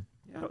drove me.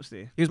 Yeah. Props to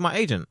you. He was my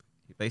agent,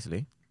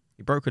 basically.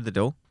 He brokered the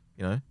deal,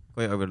 you know,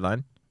 got it over the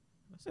line.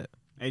 That's it.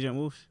 Agent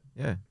Wolf.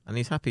 Yeah, and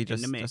he's happy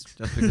just the mix.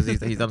 because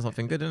he's done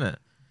something good, isn't it?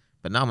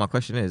 But now my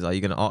question is, are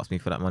you going to ask me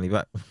for that money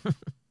back?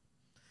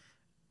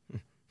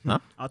 Huh?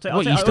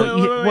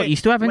 You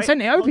still haven't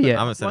sent it over yet? I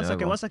haven't sent it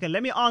over. One second.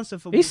 Let me answer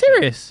for Are you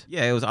serious?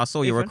 Yeah, it was. I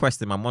saw your Ethan?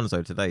 request in my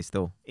Monzo today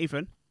still.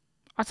 Ethan.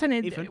 I sent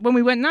it Ethan? when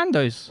we went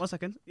Nando's. 1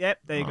 second. Yep,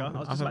 there you go. I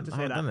was just about to say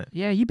that. Done it.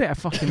 Yeah, you better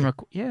fucking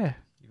yeah.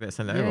 You better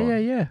send it over.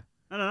 Yeah.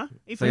 No.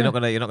 Ethan. So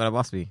you're not gonna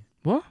bust me?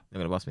 What? You're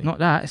gonna bust me? Not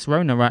that. It's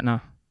Rona right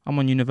now. I'm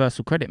on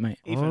universal credit, mate.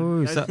 Ethan,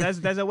 Oh,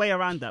 there's a way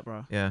around that,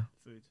 bro. Yeah.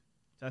 Food.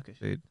 Turkish.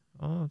 Food.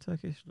 Oh,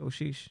 Turkish. Little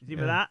sheesh. It's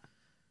either that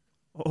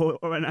or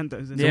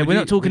Nando's. Yeah, we're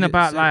not talking would you-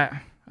 about so- like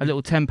a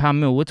little £10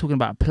 meal. We're talking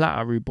about a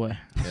platter, rude boy.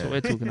 That's Yeah. what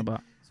we're talking about.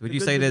 So would The you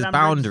goods say with there's lamb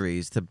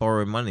boundaries to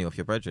borrowing money off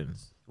your brethren?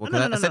 Well, No,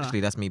 'cause no. essentially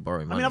that's me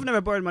borrowing I money. mean, I've never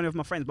borrowed money off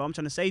my friends, but what I'm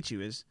trying to say to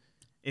you is,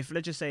 if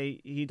let's just say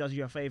he does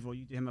you a favour or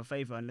you do him a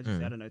favour, and let's just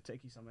say, I don't know,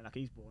 take you somewhere like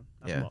Eastbourne,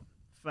 that's Yeah. what,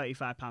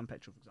 £35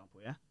 petrol, for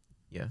example, yeah?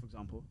 Yeah. For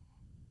example.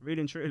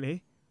 Really and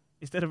truly,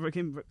 instead of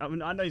him, I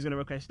mean, I know he's going to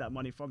request that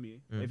money from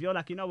you, but if you're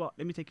like, you know what,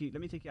 let me take you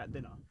out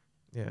dinner,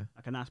 Yeah.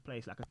 like a nice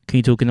place, like a... Can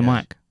you talk in the Yeah.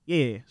 mic?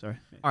 Yeah, sorry.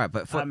 All right,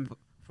 but for You get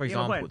my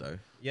example point? though,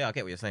 yeah, I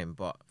get what you're saying.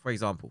 But for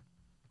example,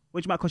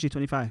 Which might cost you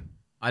 25.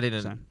 I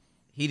didn't. So.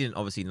 He didn't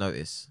obviously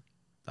notice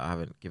that I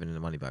haven't given him the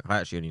money back. I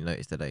actually only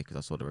noticed today because I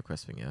saw the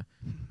request thing. Yeah.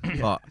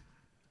 But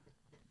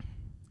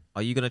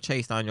are you gonna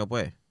chase down your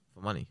boy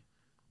for money?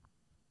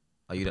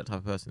 Are you that type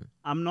of person?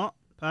 I'm not,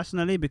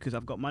 personally, because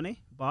I've got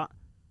money, but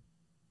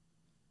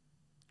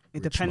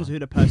it Rich depends man. who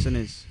the person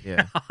is.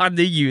 Yeah. I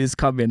knew you was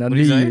coming. I What'd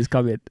knew you you say? was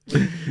coming.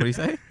 What do you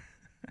say?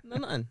 No,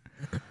 nothing.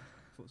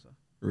 Thought so.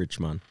 Rich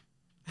man.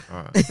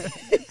 All right.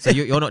 So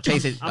you're not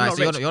chasing. I'm like, not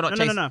so rich. you're not no,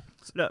 chasing. no.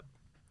 Look,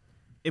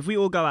 if we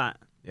all go out,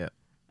 Yeah.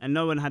 and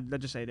no one had,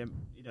 let's just say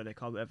them, you know, they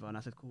call whatever, and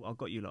I said, cool, I've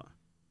got you lot.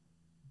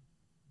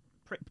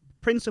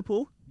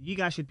 Principle, you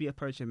guys should be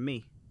approaching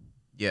me.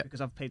 Yeah.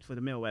 Because I've paid for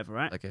the meal, or whatever,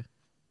 right? Okay.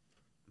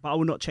 But I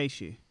will not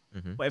chase you.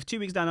 Mhm. But if 2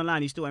 weeks down the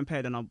line you still ain't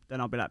paid, then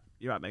I'll be like,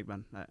 you're right, big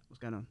man. Like, what's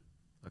going on?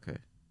 Okay.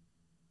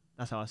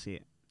 That's how I see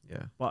it.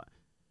 Yeah. But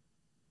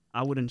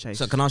I wouldn't chase.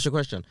 So can I ask you a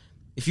question?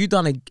 If you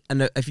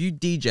if you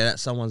DJ at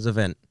someone's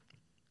event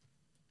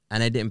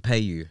and they didn't pay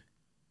you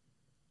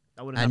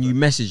that wouldn't and happen.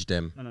 you messaged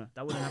them No,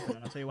 that wouldn't happen.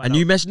 And I'll tell you why. and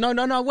you message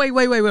no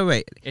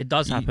wait. It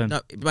does happen.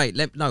 No, wait,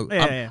 no.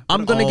 Yeah.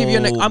 I'm gonna give you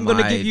I'm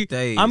gonna my give you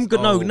days. I'm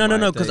gonna Oh no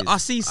my because days. I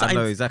see something.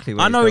 I know exactly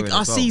where I know he's going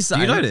I as well. see Do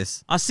something. you know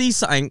this? I see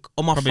something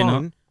on my Probably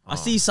phone. not. I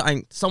see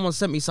something. Someone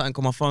sent me something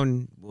on my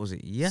phone. What was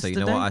it So yesterday?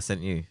 you know what I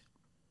sent you?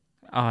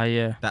 Ah,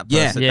 yeah. That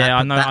Yeah. person, Yeah, that,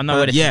 I know- that I know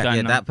where this person- is going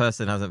Yeah, now. that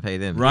person hasn't paid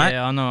him. Right?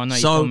 Yeah, I know. You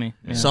So told me.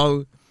 Yeah.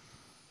 so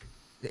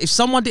if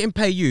someone didn't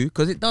pay you,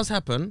 because it does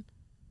happen,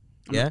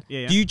 yeah,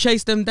 Yeah. do you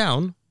chase them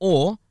down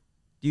or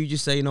do you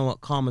just say, you know what,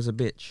 karma's a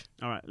bitch?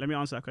 All right, let me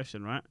answer that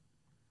question, right?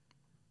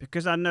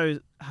 Because I know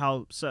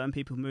how certain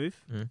people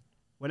move. Mm.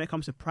 When it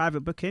comes to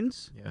private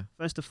bookings, Yeah.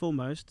 first and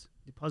foremost,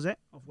 deposit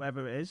of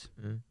whatever it is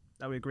Mm.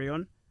 that we agree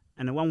on.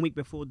 And then 1 week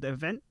before the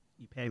event,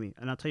 you pay me.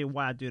 And I'll tell you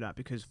why I do that.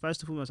 Because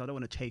first and foremost, I don't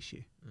want to chase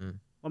you. Mm.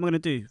 What am I going to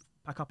do?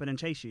 Pack up and then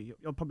chase you?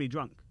 You're probably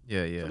drunk.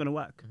 Yeah, It's yeah. not going to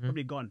work. Mhm.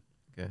 Probably gone.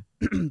 Okay.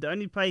 The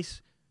only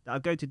place that I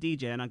go to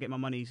DJ and I get my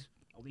money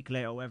a week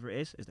later or whatever it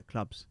is the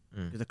clubs.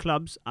 Mm. Because the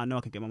clubs, I know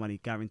I can get my money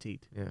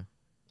guaranteed. Yeah.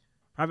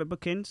 Private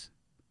bookings,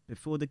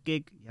 before the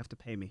gig, you have to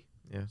pay me.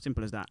 Yeah.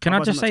 Simple as that. Can I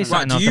Otherwise, just I'm not say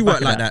trying Right, something do off you the work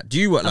back like of that? Do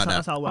you work like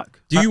That's that? how I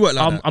work. Do you work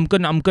like that?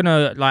 I'm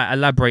gonna like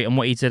elaborate on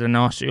what he did and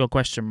answer your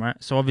question, right?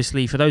 So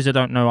obviously, for those that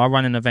don't know, I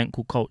run an event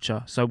called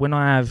Culture. So when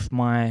I have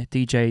my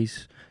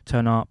DJs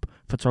turn up,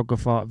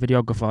 photographer,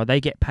 videographer, they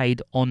get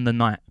paid on the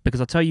night.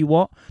 Because I tell you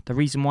what, the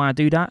reason why I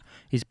do that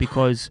is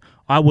because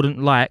I wouldn't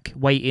like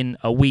waiting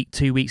a week,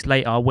 2 weeks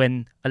later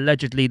when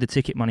allegedly the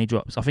ticket money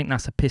drops. I think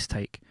that's a piss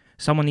take.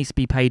 Someone needs to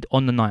be paid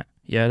on the night.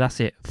 Yeah, that's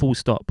it. Full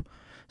stop.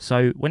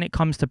 So when it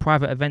comes to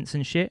private events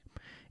and shit,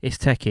 it's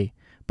techie.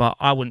 But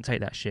I wouldn't take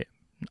that shit.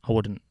 I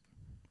wouldn't,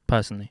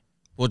 personally.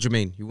 What do you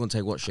mean? You wouldn't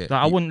take what shit?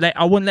 Like, I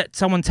wouldn't let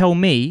someone tell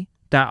me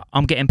that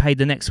I'm getting paid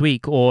the next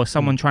week or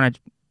someone trying to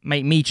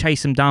make me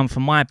chase them down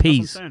for my That's what I'm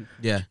piece. saying.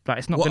 Yeah. Like,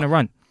 it's not What- going to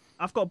run.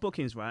 I've got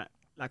bookings, right?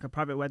 Like a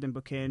private wedding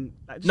booking.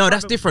 Like just No,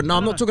 that's private- different. No,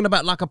 I'm not talking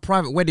about like a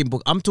private wedding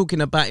book. I'm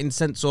talking about in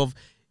sense of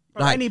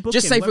Bro, like any booking,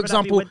 just say for whether that be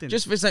example, wedding.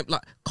 just for example,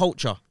 like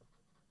Culture,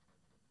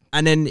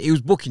 and then he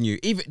was booking you.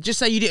 Even just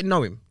say you didn't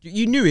know him,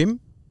 you knew him,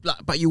 like,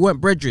 but you weren't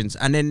brethrens.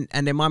 And then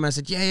my man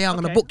said, yeah, I'm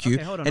gonna Okay, book you,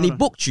 okay, hold on, and he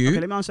hold on. booked you. Okay,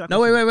 let me answer that No,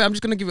 question. wait. I'm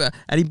just gonna give it.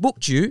 And he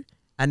booked you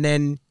and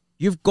then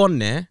you've gone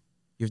there,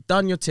 you've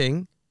done your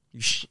thing,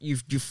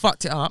 you've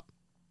fucked it up,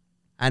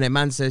 and a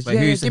man says, But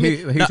who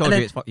told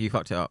you you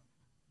fucked it up?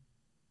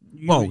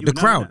 Well,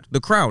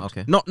 the crowd,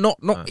 Okay. not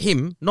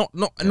him,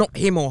 not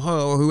him or her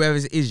or whoever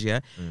it is.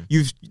 Yeah,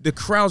 the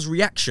crowd's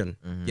reaction.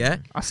 Yeah,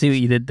 I see what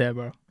you did there,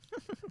 bro.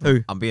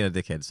 Who? I'm being a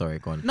dickhead. Sorry,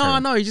 go on. No,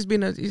 no, he's just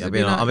been a. I'm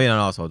being an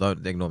asshole.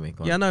 Don't ignore me.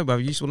 Go on. Yeah, no, bro.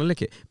 You just want to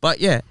lick it, but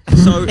yeah.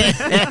 So,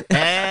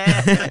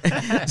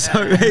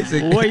 so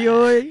basically,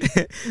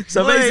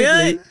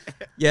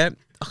 yeah.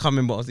 I can't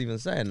remember what I was even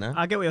saying now.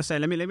 I get what you're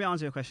saying. Let me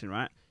answer your question,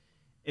 right?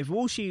 If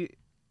Walshy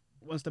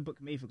wants to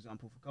book me, for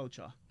example, for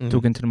culture,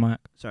 Talking to the mic.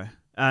 sorry,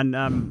 and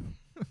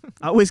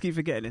I always keep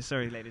forgetting this.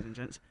 Sorry, ladies and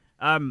gents.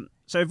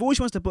 So if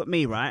Walshy wants to book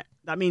me, right,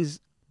 that means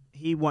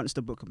he wants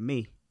to book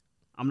me.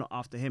 I'm not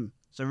after him.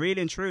 So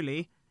really and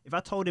truly, if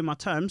I told him my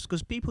terms,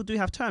 because people do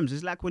have terms.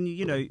 It's like when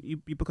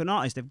you book an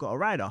artist, they've got a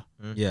rider.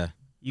 Yeah.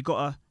 You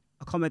got to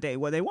accommodate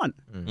what they want.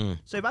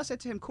 So if I said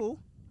to him,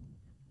 cool,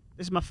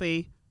 this is my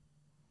fee,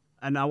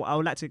 and I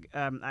would like to,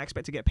 I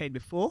expect to get paid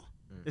before.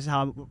 This is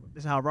how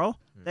I roll.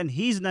 Then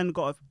he's then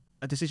got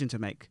a decision to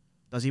make.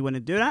 Does he want to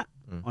do that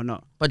or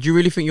not? But do you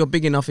really think you're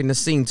big enough in the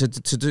scene to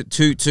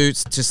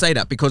say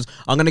that? Because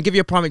I'm going to give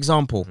you a prime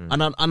example,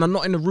 and I'm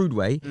not in a rude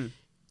way.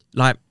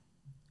 Like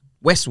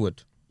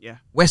Westwood. Yeah.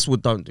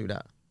 Westwood don't do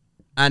that.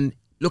 And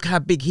look how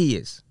big he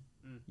is.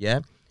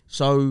 Yeah.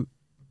 So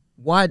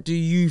why do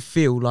you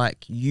feel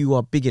like you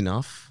are big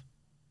enough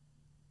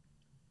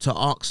to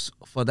ask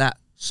for that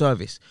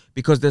service?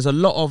 Because there's a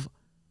lot of,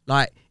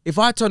 like, if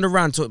I turned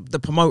around to the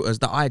promoters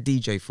that I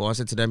DJ for, I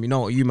said to them, you know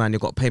what, you man,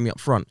 you've got to pay me up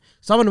front.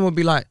 Some of them would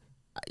be like,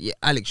 yeah,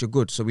 Alex, you're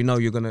good, so we know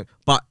you're gonna.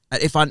 But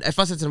if I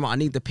said to them, I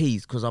need the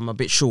P's because I'm a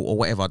bit short or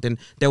whatever, then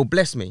they'll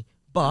bless me.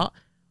 But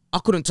I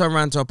couldn't turn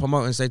around to a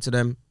promoter and say to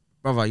them,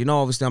 brother, you know,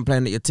 obviously I'm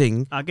playing at your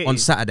thing on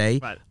Saturday.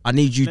 Right. I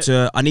need you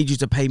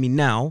to pay me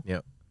now.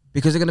 Yeah.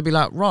 Because they're gonna be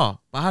like, rah,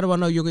 but how do I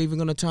know you're even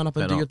gonna turn up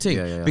and do your thing?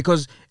 Yeah.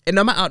 Because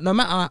no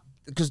matter,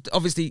 because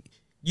obviously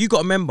you got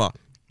to remember,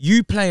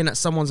 you playing at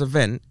someone's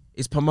event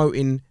is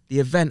promoting the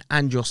event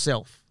and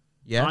yourself.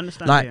 Yeah. I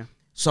understand. Like,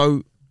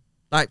 so,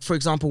 like for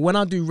example, when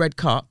I do Red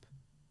Cup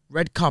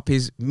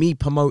is me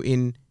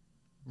promoting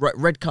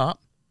Red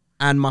Cup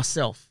and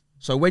myself.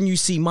 So when you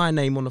see my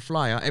name on the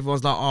flyer,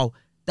 everyone's like, oh,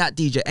 that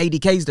DJ,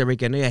 ADK's there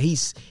again. Yeah,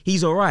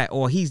 he's all right,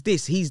 or he's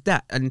this, he's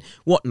that, and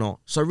whatnot.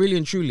 So really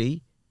and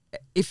truly,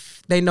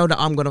 if they know that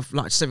I'm gonna,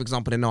 like, say for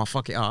example, they know I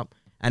fuck it up,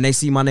 and they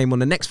see my name on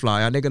the next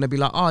flyer, they're gonna be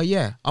like, oh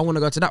yeah, I want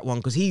to go to that one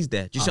because he's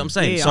there. Do you see what I'm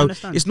saying? Yeah,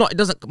 so it's not,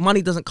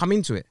 money doesn't come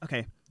into it.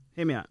 Okay,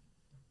 hear me out.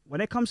 When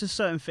it comes to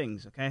certain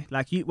things, okay,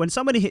 like when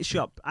somebody hits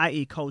you up,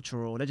 i.e.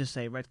 cultural, let's just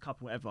say Red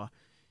Cup or whatever,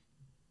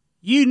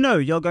 you know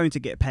you're going to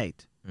get paid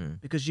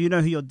because you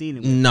know who you're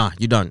dealing with. Nah,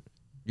 you don't.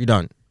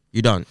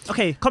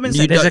 Okay, common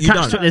sense.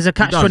 There's a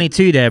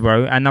catch-22 there,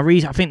 bro. And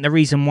I think the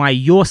reason why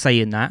you're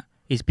saying that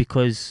is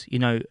because, you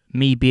know,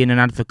 me being an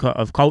advocate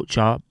of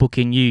culture,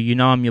 booking you, you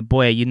know I'm your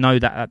boy, you know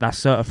that's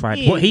certified.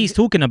 Yeah. What he's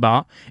talking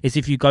about is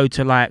if you go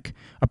to like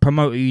a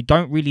promoter you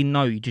don't really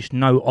know, you just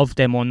know of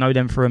them or know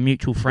them for a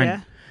mutual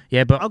friend.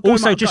 Yeah, but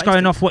also just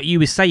going off what you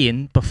were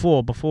saying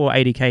before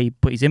ADK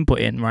put his input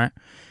in, right?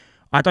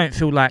 I don't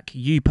feel like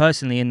you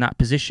personally in that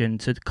position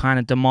to kind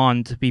of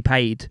demand to be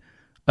paid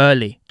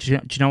early. Do you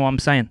know what I'm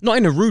saying? Not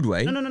in a rude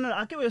way. No.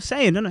 I get what you're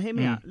saying. No, hear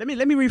me out. Let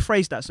me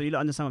rephrase that so you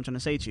understand what I'm trying to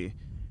say to you.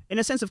 In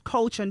a sense of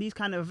culture and these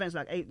kind of events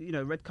like, you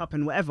know, Red Cup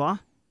and whatever,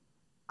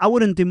 I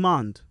wouldn't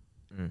demand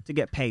to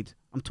get paid.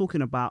 I'm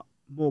talking about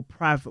more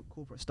private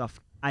corporate stuff,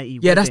 i.e.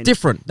 Yeah, that's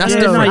different. That's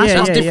different.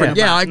 That's different.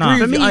 Yeah,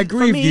 I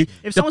agree with you.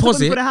 If someone's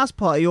looking for a house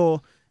party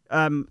or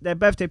their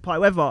birthday party,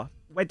 whatever,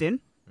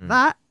 wedding,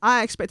 that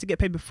I expect to get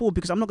paid before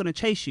because I'm not going to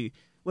chase you.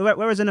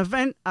 Whereas an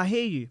event, I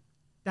hear you.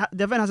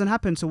 The event hasn't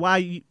happened, so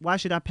why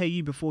should I pay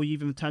you before you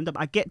even turned up?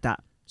 I get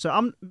that. So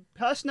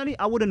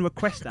I wouldn't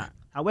request that.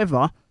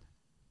 However,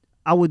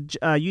 I would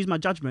use my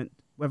judgment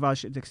whether I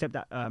should accept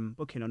that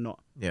booking or not,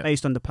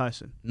 based on the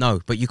person. No,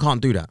 but you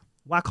can't do that.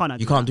 Why can't I?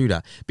 You can't do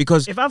that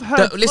because if I've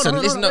heard, listen.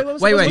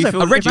 Wait.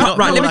 A Red Cup,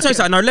 right? Let me tell you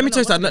something. No, let me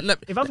tell you something.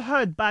 If I've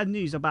heard bad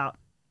news about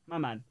my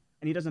man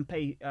and he doesn't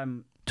pay,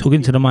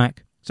 talking to the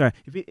mic. Sorry,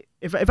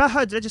 if I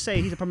heard, let's just say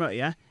he's a promoter,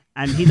 yeah,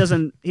 and he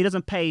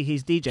doesn't pay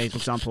his DJs, for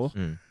example.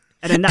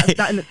 And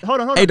then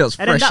hold on. A-Dot's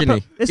fresh, isn't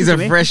he? He's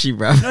a freshie,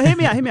 bro. No, hear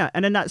me out.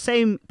 And then that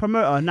same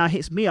promoter now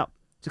hits me up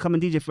to come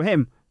and DJ for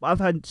him. But I've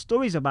heard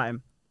stories about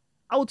him.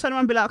 I will turn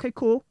around and be like, okay,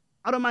 cool.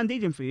 I don't mind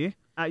DJing for you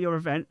at your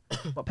event,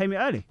 but pay me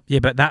early. Yeah,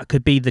 but that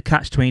could be the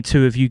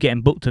catch-22 of you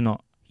getting booked or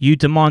not. You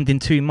demanding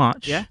too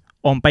much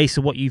on base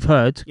of what you've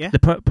heard.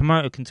 The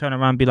promoter can turn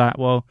around and be like,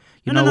 well,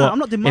 you know what? No, I'm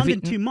not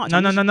demanding too much.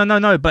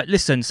 No. But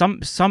listen,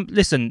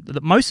 listen.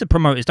 Most of the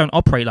promoters don't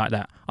operate like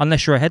that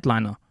unless you're a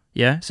headliner.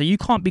 Yeah, so you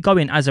can't be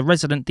going as a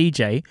resident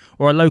DJ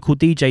or a local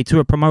DJ to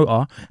a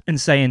promoter and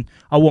saying,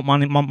 I want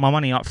my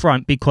money up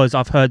front because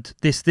I've heard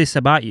this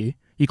about you.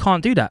 You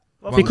can't do that.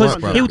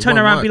 Because he'll turn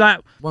around and be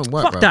like,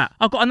 fuck that.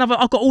 I've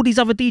got all these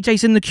other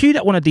DJs in the queue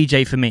that want to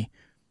DJ for me.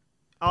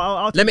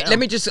 I'll Let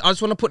me just. I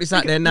just want to put this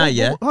out there now.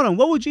 Yeah. Hold on.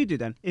 What would you do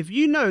then if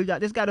you know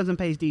that this guy doesn't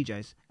pay his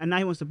DJs and now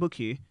he wants to book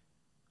you?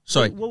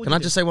 Sorry. What Can I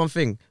just say one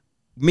thing?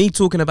 Me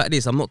talking about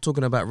this, I'm not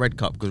talking about Red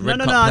Cup because Red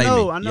Cup I play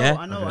know, me. I know, yeah?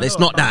 I know. It's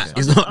not that.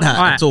 It's not that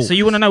Alright, at all. so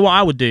you want to know what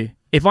I would do?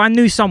 If I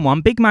knew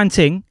someone, big man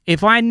ting,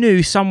 if I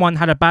knew someone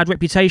had a bad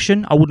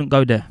reputation, I wouldn't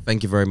go there.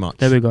 Thank you very much.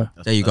 There we go.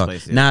 There you go.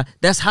 Now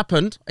that's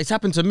happened. It's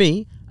happened to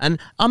me, and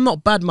I'm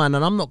not bad man,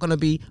 and I'm not gonna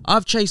be.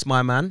 I've chased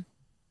my man.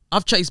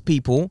 I've chased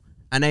people,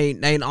 and they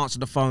ain't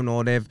answered the phone,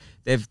 or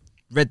they've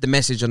read the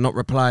message and not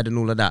replied and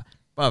all of that.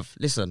 Bruv,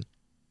 listen,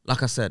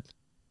 like I said,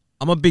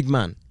 I'm a big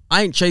man.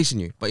 I ain't chasing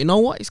you, but you know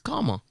what? It's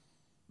karma,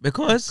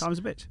 because Calm's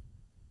a bitch.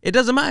 it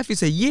doesn't matter if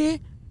it's a year,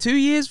 2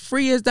 years,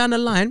 3 years down the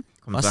line.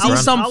 If I back see around.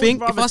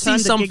 something, I would if I rather see turn the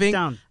gig something,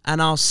 down.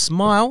 and I'll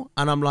smile,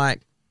 and I'm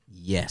like,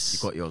 yes, You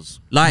got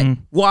yours. like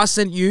what I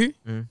sent you.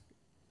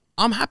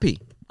 I'm happy.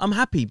 I'm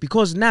happy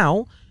because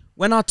now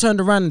when I turned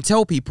around and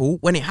tell people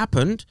when it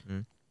happened,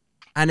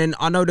 and then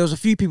I know there was a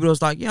few people that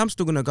was like, yeah, I'm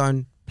still gonna go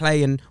and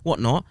play and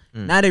whatnot.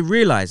 Now they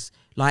realize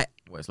like,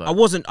 What it's like.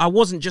 I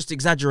wasn't just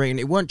exaggerating.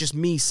 It weren't just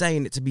me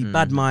saying it to be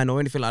bad mind or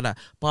anything like that.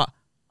 But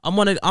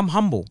I'm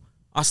humble.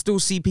 I still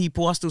see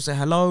people. I still say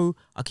hello.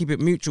 I keep it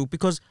mutual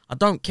because I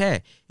don't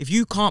care if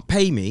you can't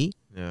pay me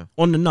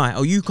on the night,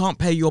 or you can't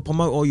pay your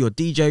promoter or your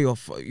DJ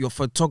or your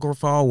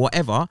photographer or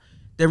whatever.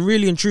 Then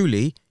really and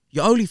truly,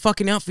 you're only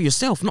fucking out for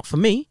yourself, not for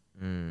me.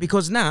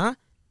 Because now,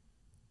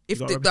 if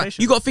You got a you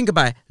reputation. got to think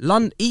about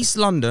it, East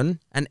London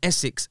and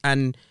Essex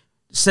and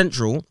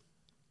Central,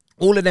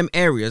 all of them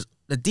areas,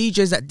 the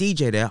DJs that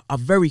DJ there are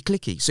very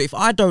cliquey. So if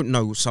I don't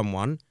know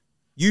someone,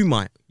 you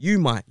might.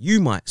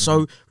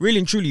 So really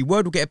and truly,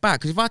 word will get back.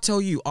 Because if I tell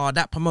you, oh,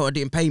 that promoter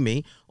didn't pay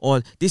me,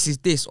 or this is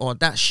this, or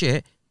that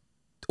shit,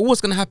 all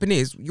what's going to happen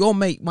is your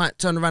mate might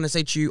turn around and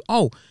say to you,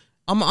 oh,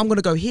 I'm going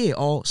to go here,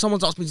 or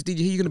someone's asked me to DJ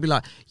here, you're going to be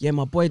like, yeah,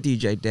 my boy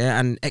DJ'd there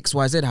and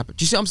XYZ happened.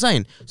 Do you see what I'm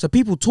saying? So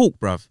people talk,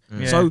 bruv.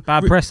 Yeah, So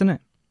bad press, innit?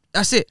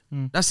 that's it.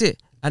 That's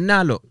it. And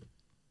now look.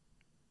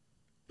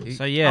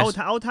 So yeah,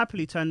 I would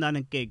happily turn down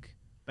a gig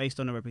based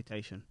on a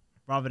reputation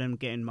rather than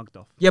getting mugged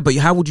off. Yeah, but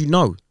how would you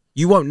know?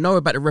 You won't know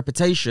about the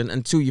reputation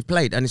until you've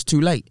played, and it's too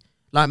late.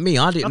 Like me,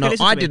 I didn't know.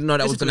 I didn't know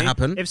that was going to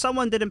happen. If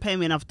someone didn't pay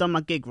me and I've done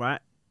my gig right,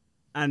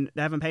 and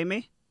they haven't paid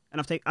me,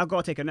 and I've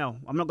got to take an L.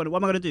 I'm not gonna. What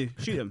am I gonna do?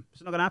 Shoot them?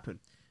 It's not gonna happen.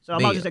 So I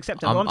might just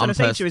accept it. What I'm trying to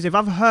say to you is, if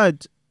I've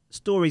heard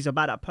stories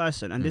about that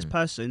person and this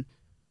person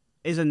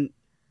isn't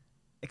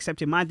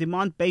accepting my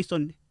demand based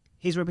on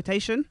his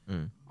reputation,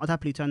 I'd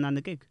happily turn down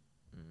the gig.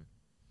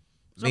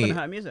 It's not gonna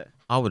hurt me, is it?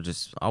 I would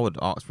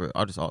ask for it.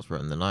 I'd just ask for it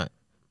in the night,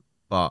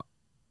 but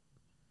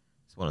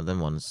it's one of them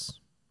ones.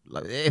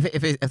 Like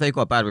if they've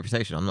got a bad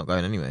reputation, I'm not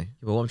going anyway.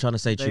 But what I'm trying to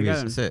say to you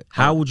is, That's it.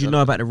 how would you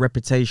know about the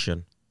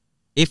reputation?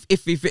 If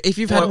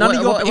you've had none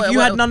of your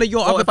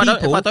other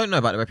people, if I don't know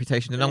about the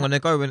reputation, then I'm gonna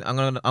go and I'm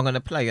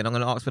gonna play and I'm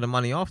gonna ask for the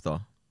money after.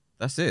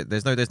 That's it.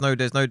 There's no.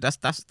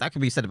 That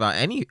can be said about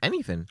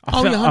anything.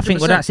 I think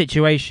with that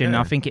situation,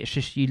 I think it's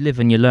just you live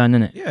and you learn,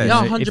 innit? Yeah, You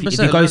know, 100%. If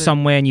you go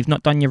somewhere and you've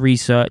not done your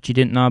research, you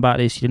didn't know about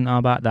this, you didn't know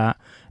about that,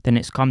 then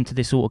it's come to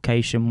this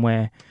altercation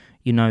where,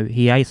 you know,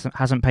 he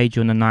hasn't paid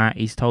you on the night.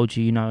 He's told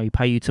you, you know, he'll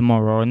pay you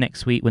tomorrow or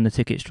next week when the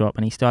tickets drop,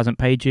 and he still hasn't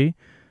paid you.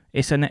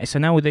 It's an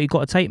L that you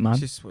got to take, man.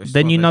 It's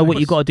then you know what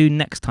you got to do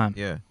next time.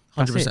 Yeah,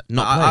 100%.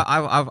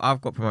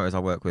 I've got promoters I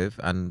work with,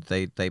 and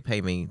they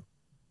pay me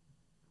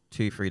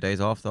 2-3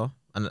 days after,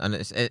 and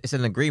it's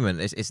an agreement.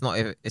 It's not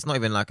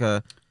even like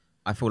a.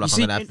 I feel like I'm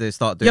gonna have to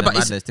start doing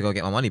madness to go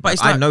get my money,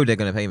 but I know they're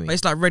gonna pay me. But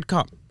it's like Red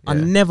Cup. I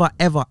never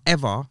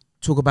ever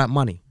talk about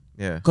money.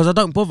 Yeah, because I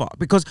don't bother.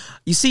 Because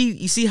you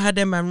see how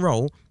them man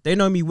roll. They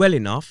know me well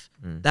enough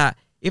that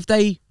if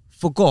they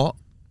forgot,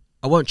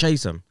 I won't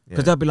chase them.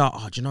 Because they'll be like,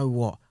 oh, do you know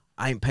what?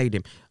 I ain't paid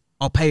him.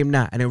 I'll pay him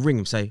now, and then ring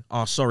him, say,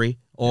 oh, sorry,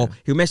 or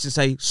he'll message and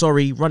say,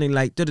 sorry, running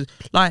late.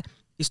 Like,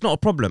 it's not a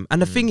problem. And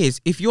the thing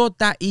is, if you're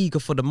that eager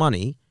for the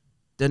money,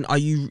 then are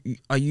you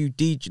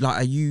DJ?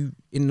 Like, are you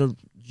in the?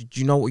 Do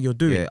you know what you're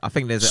doing? Yeah, I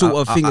think there's sort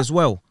of thing as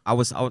well.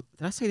 Did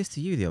I say this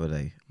to you the other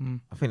day?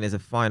 I think there's a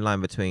fine line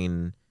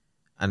between,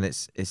 and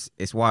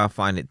it's why I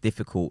find it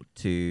difficult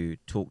to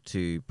talk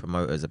to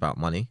promoters about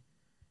money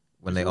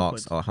when they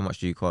ask, "Oh, how much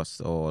do you cost?"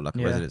 or like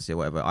a residency or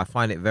whatever. I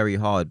find it very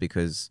hard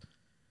because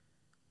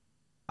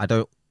I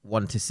don't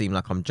want to seem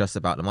like I'm just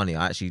about the money.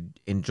 I actually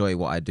enjoy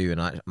what I do, and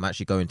I'm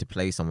actually going to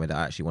play somewhere that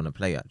I actually want to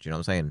play at. Do you know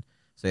what I'm saying?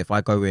 So if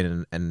I go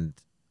in and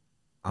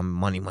I'm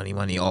money,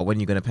 or when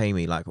you're going to pay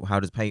me, like how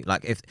does pay,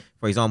 like if,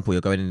 for example,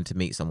 you're going in to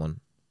meet someone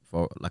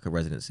for like a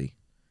residency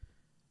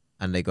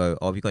and they go,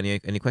 oh, have you got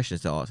any questions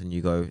to ask? And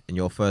you go, and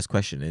your first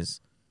question is,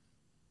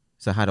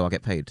 so how do I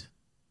get paid?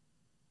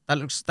 That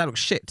looks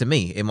shit to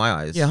me in my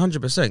eyes. Yeah,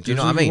 100%. Do you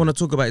know what I mean? What you want to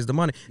talk about is the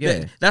money.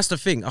 Yeah. That's the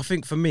thing. I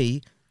think for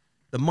me,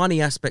 the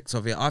money aspects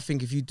of it, I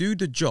think if you do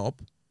the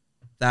job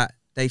that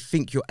they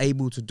think you're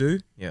able to do,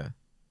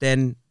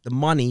 then the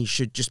money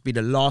should just be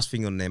the last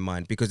thing on their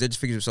mind, because they just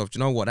figure to themselves, you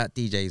know what, that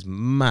DJ is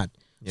mad.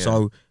 Yeah.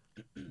 So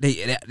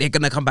they're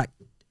going to come back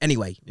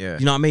anyway. Yeah.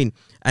 You know what I mean?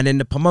 And then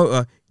the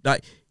promoter,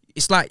 like,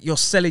 it's like you're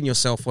selling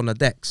yourself on the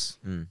decks.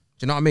 Do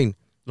you know what I mean?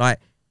 Like,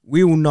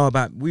 we all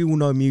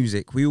know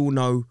music. We all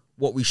know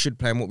what we should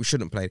play and what we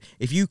shouldn't play.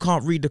 If you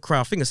can't read the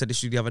crowd, I think I said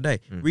this to you the other day,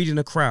 reading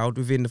the crowd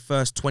within the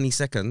first 20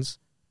 seconds,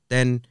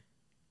 then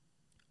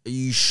are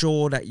you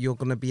sure that you're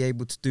going to be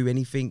able to do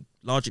anything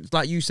large?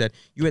 Like you said,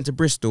 you went to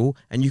Bristol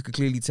and you could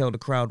clearly tell the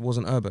crowd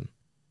wasn't urban.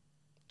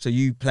 So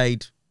you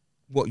played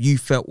what you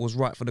felt was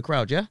right for the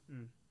crowd, yeah?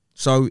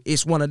 So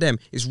it's one of them.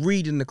 It's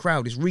reading the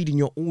crowd. It's reading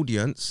your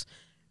audience.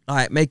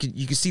 Like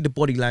you can see the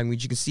body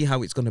language. You can see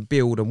how it's going to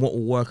build and what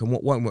will work and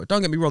what won't work.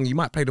 Don't get me wrong. You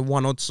might play the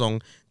one odd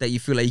song that you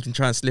feel like you can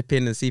try and slip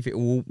in and see if it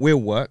will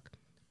work.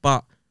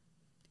 But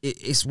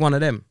it's one of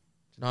them.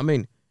 You know what I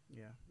mean?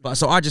 Yeah. But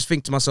so I just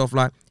think to myself,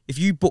 like, if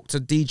you booked a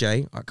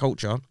DJ at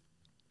Culture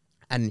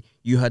and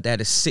you heard they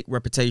had a sick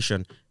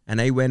reputation and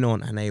they went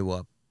on and they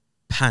were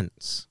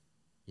pants,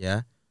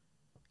 yeah?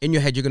 In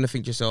your head, you're going to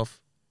think to yourself,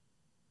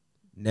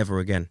 never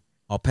again.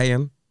 I'll pay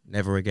him,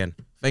 never again.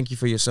 Thank you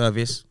for your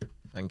service.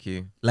 Thank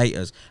you.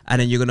 Laters. And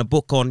then you're going to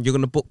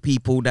book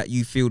people that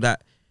you feel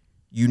that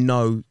you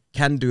know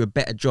can do a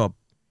better job,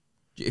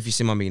 if you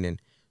see my meaning.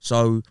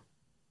 So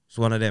it's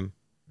one of them.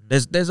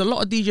 There's a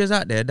lot of DJs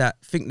out there that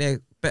think they're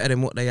better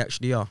than what they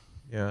actually are.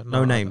 Yeah,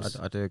 no names.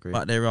 I do agree.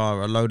 But there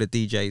are a load of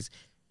DJs.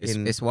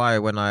 It's why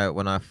when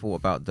I thought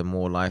about the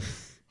More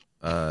Life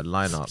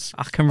lineup,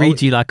 I can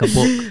read you like a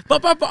book.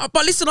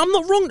 but listen, I'm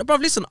not wrong, bruv.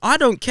 Listen, I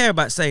don't care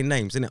about saying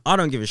names, innit? I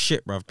don't give a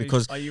shit, bruv.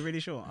 Because are you really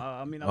sure?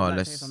 I mean, Oh, I'll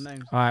let's- say some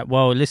names. All right,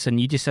 well, listen,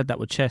 you just said that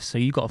with chess, so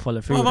you got to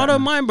follow through. bruv, with I that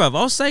don't now. mind, bruv.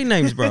 I'll say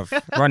names, bruv.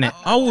 Run it.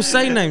 I will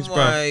say names, Oh bruv.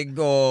 my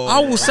God. I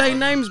will say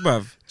names,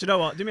 bruv. Do you know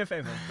what? Do me a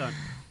favor.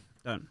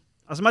 Don't.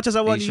 As much as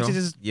I want you sure? to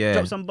just Yeah.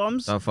 drop some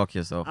bombs, Don't fuck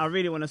yourself. I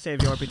really want to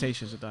save your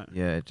reputation, so don't.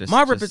 Yeah, just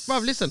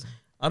Bruv, listen.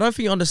 I don't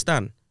think you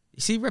understand.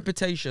 You see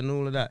reputation and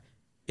all of that.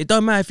 It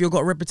don't matter if you've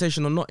got a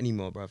reputation or not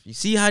anymore, bruv. You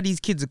see how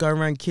these kids are going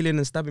around killing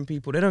and stabbing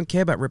people? They don't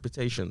care about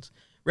reputations.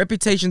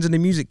 Reputations in the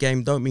music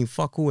game don't mean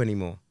fuck all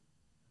anymore.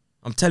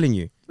 I'm telling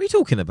you. What are you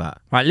talking about?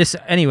 Right,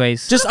 listen,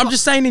 anyways. I'm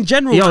just saying in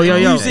general. Yo,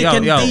 music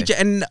and yo. DJ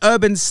and the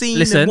urban scene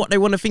Listen, and what they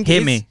want to think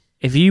hear is. me.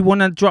 If you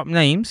want to drop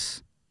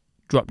names,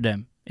 drop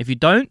them. If you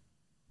don't.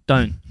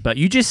 But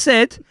you just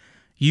said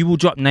you will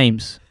drop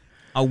names.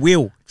 I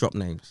will drop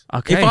names.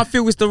 Okay. If I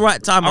feel it's the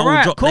right time, I All will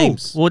right, drop cool.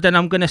 names. Well, then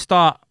I'm going to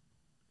start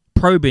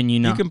probing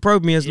you now. You can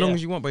probe me as long Yeah.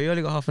 as you want, but you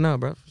only got half an hour,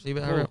 bruv. So you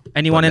better hurry up.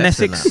 Anyone Got in less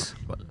than Essex?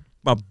 that. Got-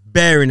 But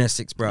bare in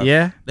Essex, bruv.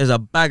 Yeah. There's a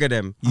bag of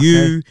them.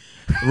 You,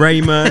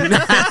 Raymond.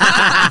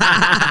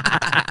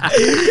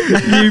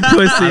 You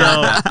pussy.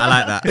 I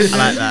like that.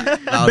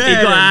 That was You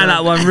got out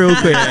that one real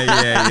quick.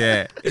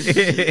 yeah.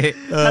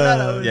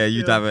 Yeah,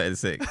 you diverted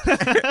sick. Yeah,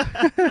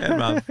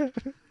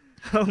 bruv.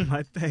 Oh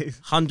my days.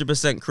 100%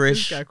 This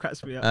Krish. guy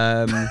cracks me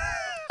up.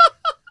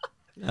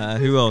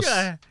 Who else?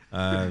 Yeah.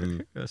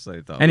 That's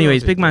so dumb.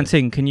 Anyways, big man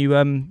Ting, can you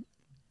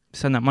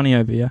send that money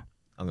over, yeah?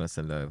 I'm gonna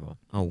send it over.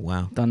 Oh,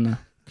 wow. Done now.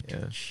 Yeah, I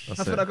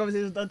that's feel it. like obviously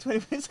it was done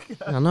 20 minutes ago.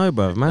 I know,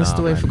 bruv. Man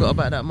still ain't man. forgot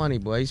about that money,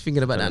 boy. He's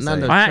thinking about that Gonna say.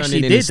 Nando I churning actually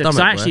in did, his because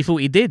stomach, I actually boy. thought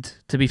he did,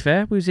 to be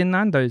fair. We was in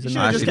Nando's. And You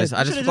No, should've I just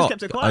just kept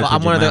forgot. it quiet.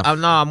 I'm one of Open your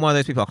those. I'm one of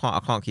those people. I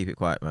can't keep it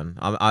quiet, man.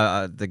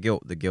 The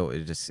guilt. It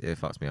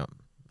fucks me up.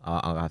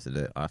 I'll have to do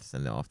it. I have to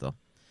send it after.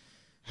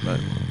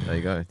 But there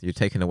you go. You're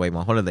taking away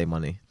my holiday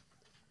money.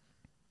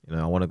 You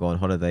know, I want to go on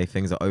holiday.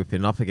 Things are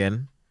opening up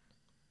again.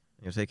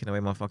 You're taking away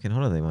my fucking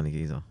holiday money,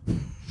 geezer.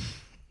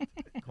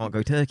 Can't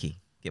go Turkey.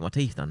 Get my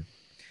teeth done.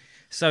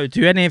 So,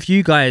 do any of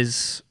you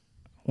guys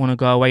want to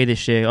go away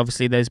this year?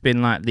 Obviously, there's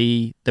been like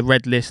the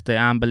red list, the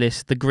amber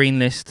list, the green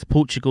list.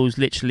 Portugal's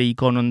literally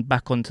gone on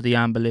back onto the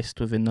amber list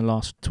within the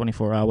last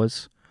 24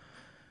 hours.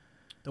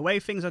 The way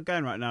things are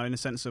going right now, in the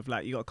sense of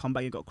like you got to come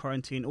back, you got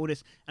quarantine, all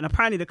this, and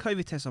apparently the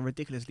COVID tests are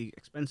ridiculously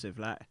expensive.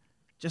 Like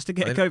just to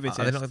get a COVID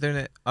Are they test. not doing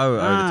it? Oh,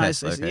 the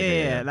test.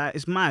 Okay, yeah, like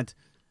it's mad.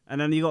 And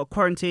then you got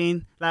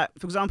quarantine. Like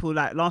for example,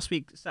 like last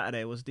week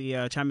Saturday was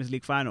the Champions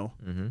League final.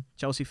 Mm-hmm.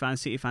 Chelsea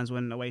fans, City fans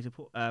went away to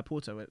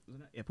Porto. Wasn't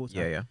it? Yeah, Porto.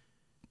 Yeah.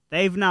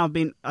 They've now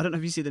been. I don't know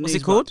if you see the What's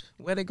news. it called?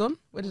 Where they gone?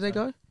 Where did they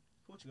go?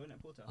 Portugal, isn't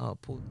it?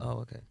 Porto. Oh,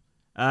 okay.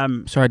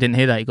 Sorry, I didn't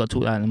hear that. You got to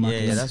talk that in the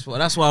mic. Yeah,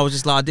 that's why I was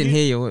just like, I didn't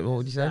hear you. What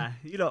would you say? Nah,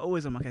 you lot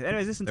always on my case.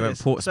 Anyways, listen They to went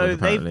this. Portsmouth, so they've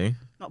apparently.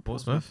 not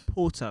Portsmouth?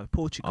 Porto,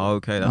 Portugal. Oh,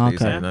 okay, that's what you're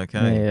saying.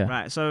 Okay. Yeah.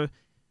 Right. So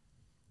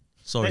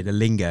Sorry, the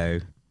lingo.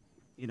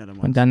 you know the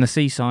Went ones. down the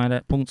seaside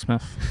at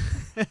Portsmouth.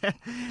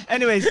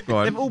 Anyways, Go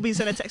on. they've all been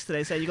sent a text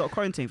today saying you got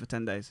quarantine for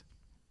 10 days.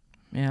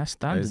 Yeah, that's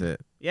That is standard.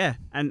 it. Yeah,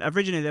 and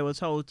originally they were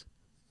told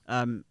You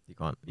can't. You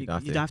you'd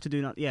don't have to. have to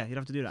do that. Yeah, you'd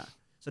have to do that.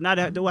 So now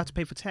they all have to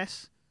pay for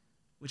tests,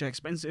 which are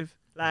expensive.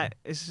 Like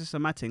it's just a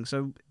mad thing.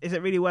 So is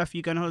it really worth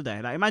you going on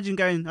holiday? Like imagine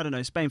going, I don't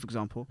know, Spain for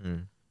example,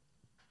 Mm.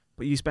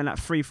 but you spend like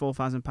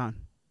 £3,000-4,000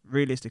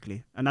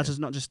 realistically, and that's just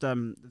not just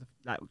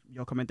like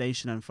your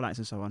accommodation and flights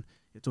and so on.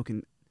 You're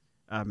talking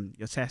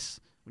your tests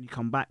when you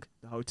come back,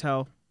 the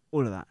hotel,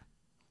 all of that.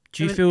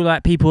 Do you feel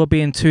like people are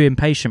being too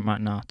impatient right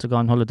now to go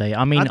on holiday?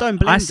 I mean, I don't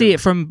blame see them. it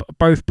from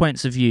both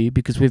points of view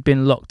because we've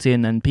been locked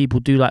in and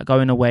people do like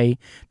going away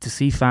to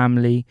see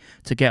family,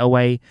 to get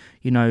away,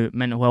 you know,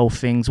 mental health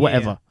things,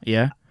 whatever.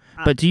 Yeah.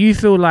 But do you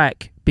feel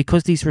like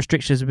because these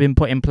restrictions have been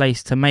put in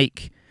place to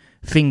make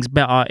things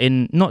better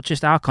in not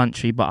just our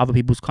country but other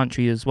people's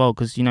country as well,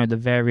 because you know the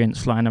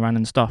variants flying around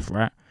and stuff,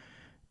 right?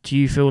 Do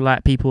you feel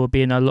like people are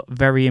being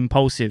very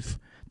impulsive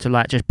to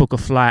like just book a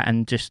flight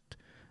and just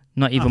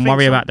not even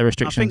worry about the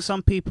restrictions? I think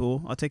some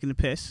people are taking the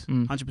piss,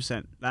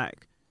 100%.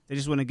 Like they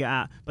just want to get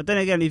out. But then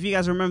again, if you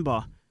guys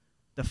remember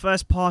the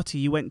first party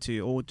you went to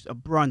or a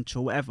brunch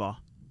or whatever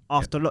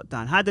after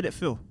lockdown, how did it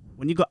feel?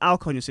 When you got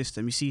alcohol in your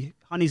system, you see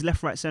honeys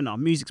left, right, centre,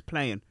 music's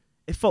playing.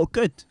 It felt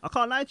good. I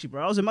can't lie to you,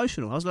 bro. I was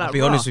emotional. I was like, I'll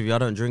be honest with you, I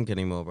don't drink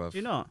anymore, bro. Do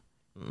you not?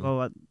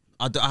 Well,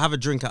 I have a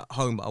drink at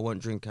home, but I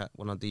won't drink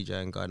when I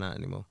DJ and going out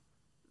anymore.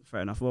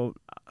 Fair enough. Well,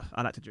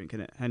 I like to drink,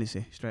 innit?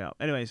 Hennessy, straight up.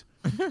 Anyways,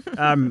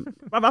 bro,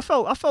 I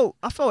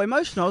felt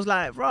emotional. I was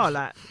like, bro,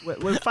 like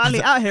we're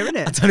finally out here,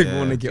 innit? I don't even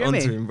want to get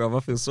onto him, bro. I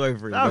feel sorry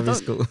for him. No,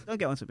 don't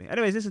get onto me.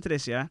 Anyways, listen to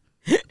this, yeah.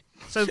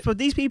 So for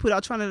these people that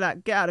are trying to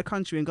like get out of the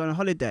country and go on a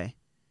holiday,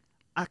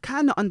 I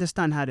kind of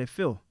understand how they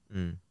feel. Do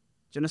you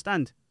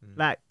understand?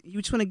 Like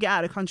you just want to get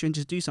out of the country and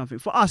just do something.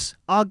 For us,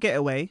 our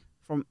getaway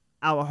from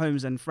our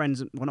homes and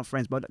friends, well not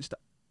friends, but just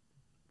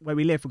where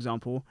we live, for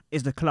example,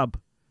 is the club.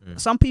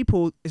 Some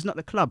people, it's not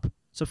the club.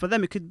 So for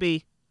them, it could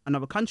be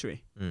another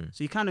country.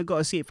 So you kind of got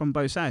to see it from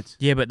both sides.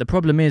 Yeah, but the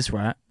problem is,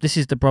 right? This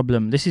is the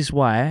problem. This is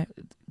why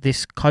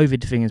this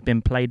COVID thing has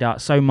been played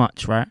out so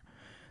much, right?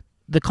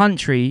 The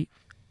country,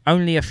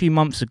 only a few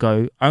months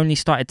ago, only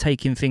started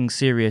taking things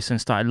serious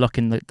and started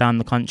locking down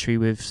the country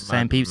with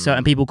saying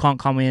certain people can't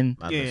come in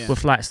with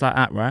flights like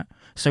that, right?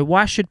 So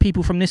why should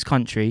people from this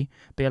country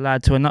be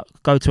allowed to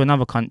go to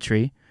another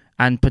country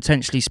and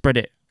potentially spread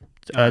it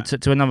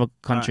to another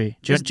country?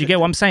 Do you get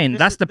what I'm saying?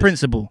 That's the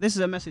principle. This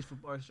is a message for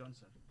Boris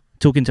Johnson.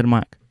 Talking to the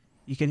mic.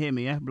 You can hear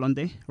me, yeah,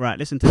 Blondie? Right,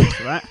 listen to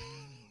this, right?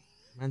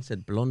 Man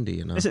said Blondie,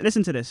 you know.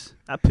 Listen to this.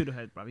 That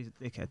poodlehead, bro, he's a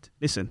dickhead.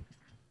 Listen.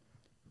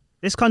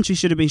 This country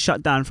should have been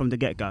shut down from the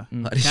get-go.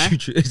 Okay?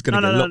 It's going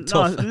to get locked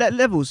off.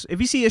 Levels. If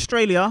you see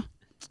Australia,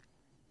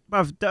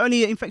 bruv, the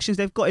only infections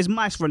they've got is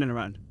mice running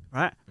around,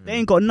 right? They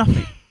ain't got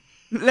nothing.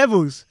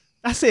 Levels.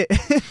 That's it.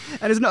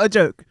 And it's not a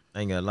joke.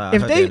 I ain't going to lie, I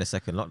heard they're in a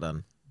second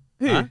lockdown.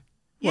 Who? Huh?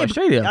 Yeah,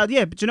 Australia?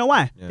 Yeah, but do you know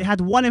why? Yeah. They had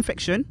one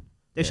infection.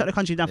 They shut the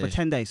country down for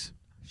 10 days.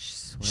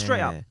 Straight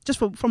up. Just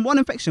from one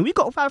infection. We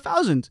got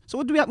 5,000. So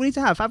what do we have? We need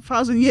to have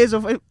 5,000 years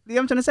of... You know what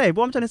I'm trying to say?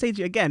 But what I'm trying to say to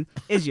you again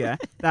is,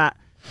 that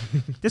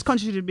this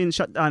country should have been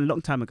shut down a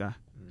long time ago.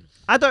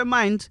 I don't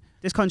mind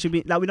this country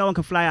being... Like, no one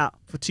can fly out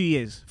for 2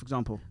 years, for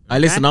example. Hey,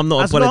 listen, I'm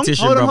not a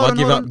politician, bro. I'll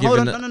give up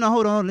giving it. No,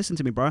 hold on. Listen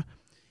to me, bro.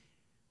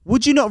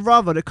 Would you not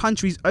rather the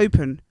country's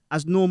open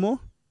as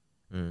normal?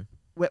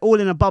 We're all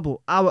in a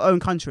bubble, our own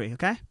country,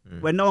 okay?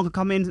 Where no one can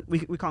come in,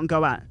 we can't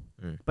go out.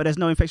 But there's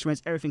no infection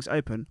rates, everything's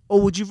open.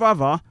 Or would you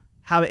rather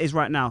how it is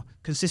right now,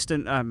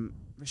 consistent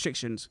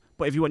restrictions,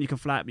 but if you want you can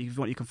fly out, but if you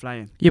want you can fly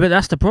in? Yeah, but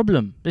that's the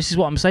problem. This is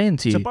what I'm saying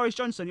to you. So Boris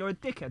Johnson, you're a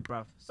dickhead,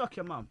 bruv. Suck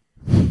your mum.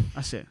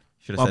 That's it.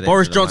 Well,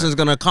 Boris Johnson's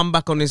going to come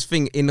back on this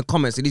thing in the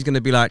comments and he's going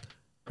to be like,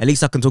 at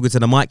least I can talk it to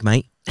the mic,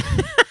 mate.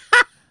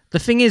 The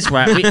thing is,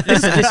 right,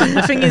 listen,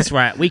 the thing is,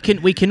 right, we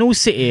can all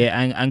sit here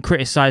and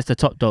criticise the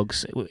top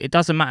dogs. It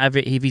doesn't matter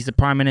if he's the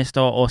Prime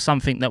Minister or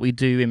something that we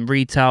do in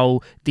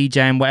retail,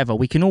 DJing, whatever.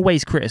 We can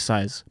always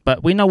criticise.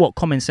 But we know what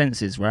common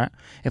sense is, right?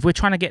 If we're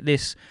trying to get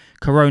this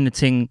corona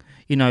thing,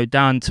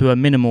 down to a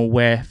minimal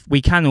where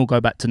we can all go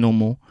back to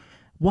normal,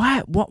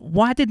 why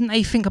didn't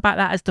they think about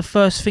that as the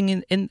first thing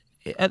in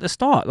at the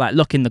start, like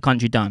locking the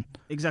country down?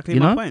 Exactly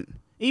my point.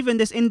 Even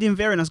this Indian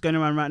variant that's going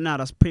around right now,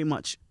 that's pretty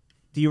much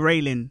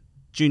derailing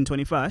June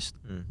 21st.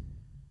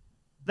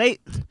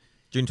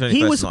 June 21st.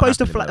 He was supposed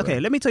to fly. Okay,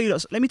 let me tell you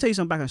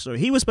some background story.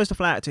 He was supposed to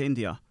fly out to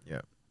India.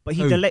 Yeah. But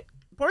he delayed.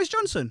 Boris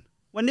Johnson.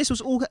 When this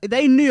was all,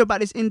 they knew about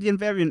this Indian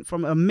variant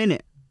from a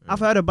minute. I've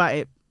heard about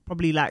it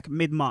probably like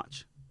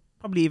mid-March,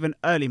 probably even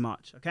early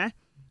March. Okay,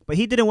 but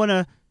he didn't want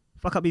to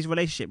fuck up his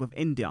relationship with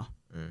India.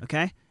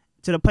 Okay,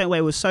 to the point where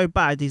it was so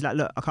bad, he's like,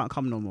 look, I can't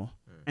come no more.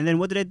 And then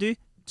what did they do?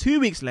 2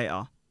 weeks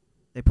later,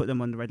 they put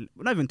them on the red.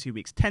 Well, not even 2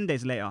 weeks. 10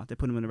 days later, they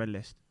put them on the red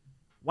list.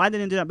 Why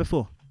didn't they do that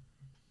before?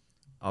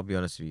 I'll be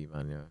honest with you,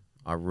 man. Yeah,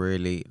 I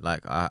really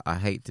I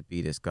hate to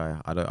be this guy.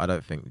 I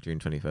don't think June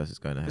 21st is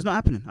going ahead. It's not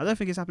happening. I don't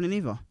think it's happening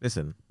either.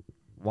 Listen,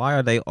 why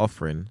are they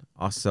offering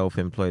us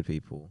self-employed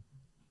people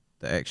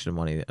the extra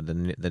money,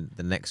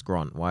 the next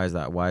grant? Why is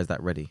that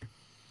ready?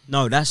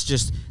 No, that's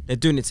just they're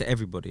doing it to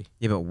everybody.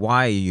 Yeah, but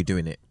why are you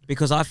doing it?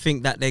 Because I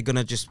think that they're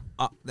gonna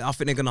I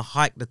think they're gonna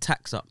hike the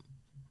tax up.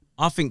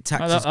 I think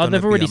tax is going to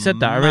they've already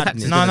said that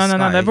already.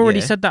 No. They've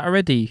already said that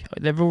already.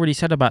 They've already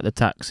said about the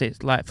tax.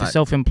 It's like for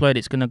self-employed,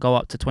 it's going to go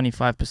up to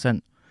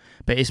 25%.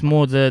 But it's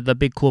more the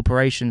big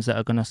corporations that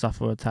are going to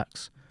suffer a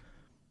tax.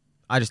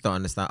 I just don't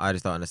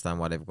understand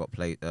why they've got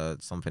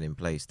something in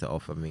place to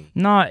offer me.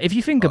 No, if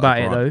you think about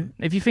it though,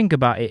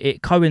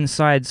 it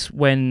coincides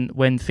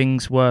when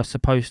things were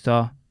supposed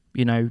to,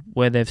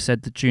 where they've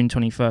said the June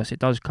 21st. It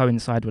does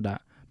coincide with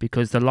that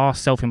because the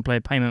last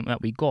self-employed payment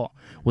that we got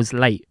was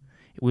late.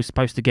 We were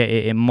supposed to get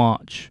it in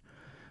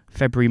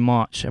February,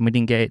 March, and we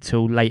didn't get it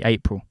till late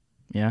April.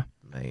 Yeah.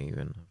 May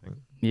even, I think.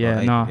 Yeah,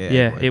 Right? no,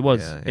 yeah, it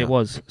was. yeah. It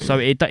was. So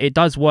it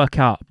does work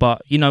out.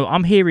 But, you know,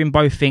 I'm hearing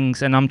both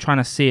things and I'm trying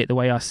to see it the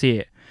way I see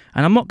it.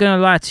 And I'm not going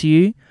to lie to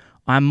you.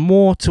 I'm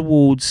more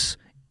towards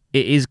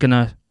it is going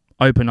to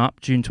open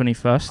up June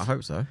 21st. I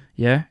hope so.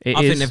 Yeah, it is.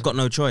 I think they've got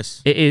no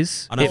choice. It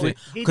is. I don't think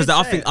because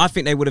I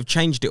think they would have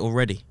changed it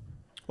already.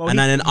 Well, and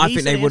then I he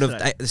think said they it would have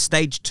yesterday.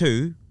 stage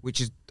 2,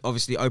 which is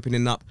obviously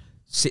opening up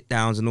sit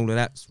downs and all of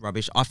that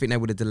rubbish. I think they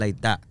would have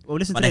delayed that. Well,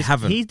 listen but to they this.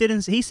 haven't. He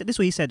didn't. He said this. Is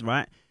what he said,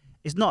 right?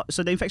 It's not.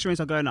 So the infection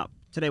rates are going up.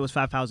 Today was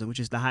 5,000, which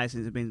is the highest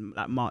since it's been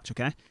like March.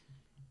 Okay.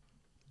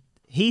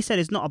 He said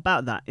it's not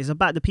about that. It's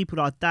about the people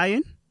that are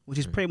dying, which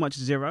is pretty much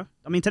 0.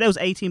 I mean, today was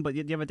 18, but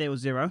the other day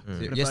was 0. For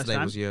the first Yesterday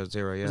time. was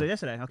 0. Yeah. Was it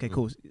yesterday? Okay,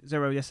 cool.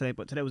 0 yesterday,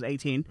 but today was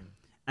 18.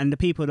 And the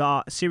people that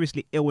are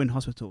seriously ill in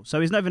hospital.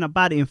 So it's not even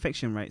about the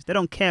infection rates. They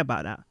don't care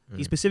about that.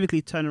 He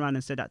specifically turned around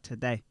and said that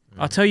today.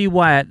 I'll tell you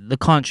why the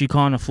country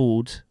can't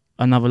afford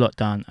another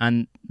lockdown.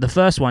 And the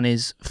first one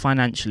is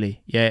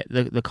financially. Yeah,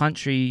 the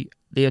country,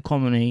 the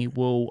economy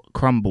will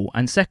crumble.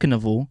 And second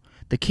of all,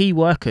 the key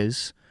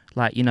workers,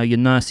 like, you know, your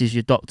nurses,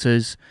 your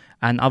doctors,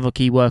 and other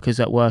key workers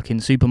that work in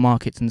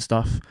supermarkets and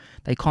stuff,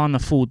 they can't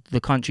afford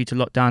the country to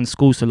lock down,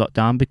 schools to lock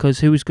down, because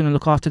who's going to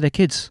look after their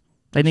kids?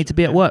 They need to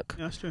be at work.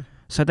 Yeah, that's true.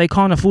 So they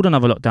can't afford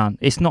another lockdown.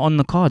 It's not on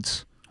the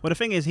cards. Well, the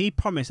thing is, he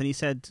promised and he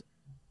said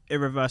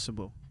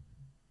irreversible.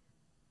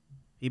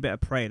 You better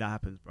pray that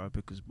happens, bro,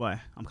 because, boy,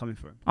 I'm coming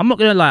for him. I'm not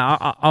gonna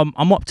lie.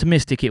 I'm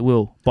optimistic it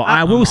will, but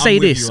I will I'm say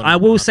with this. you on I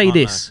that will one, I say can't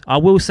this. I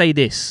will say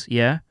this.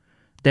 Yeah,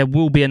 there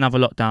will be another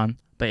lockdown,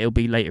 but it'll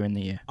be later in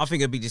the year. I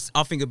think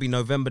it'll be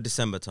November,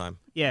 December time.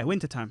 Yeah,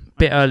 winter time. A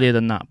bit earlier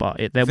than that, but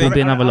there will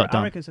be another I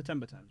lockdown. reckon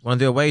September time. Want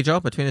to do a wager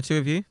between the two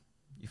of you?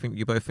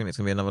 You both think it's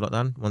gonna be another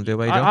lockdown? Want to do a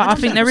wager? I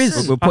think there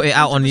is. We'll put it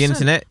out on the 100%.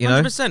 internet. You know,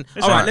 100%. It's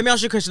All right, alright. let me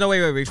ask you a question. No,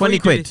 wait. 20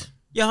 quid.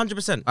 Yeah,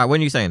 100%. All right, when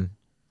are you saying?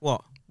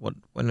 What? When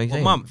are you What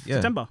saying? month? Yeah.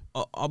 September.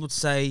 I would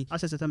say I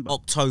said September.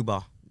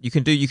 October. You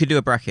could do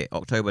a bracket.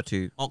 October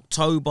to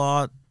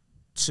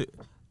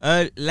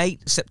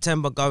late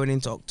September going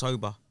into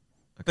October.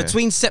 okay.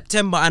 Between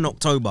September and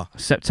October.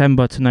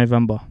 September to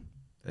November.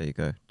 There you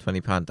go.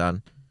 £20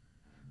 done.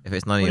 If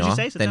it's none of What did you you,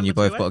 say? then September you to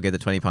both where? got to give the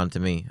 £20 to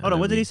me. Hold on,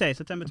 what did he say?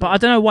 September. But I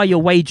don't know why you're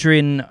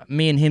wagering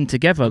me and him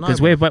together, because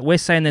No, we're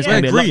saying there's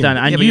Yeah, going to be a agreeing. lockdown,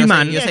 Yeah, and but you you're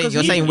man. saying- you're saying-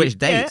 you're saying which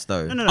dates,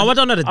 though. No. Oh, I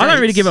don't know the dates. I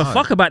don't really give a Oh.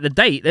 fuck about the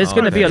date. There's Oh,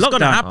 going to okay. be a It's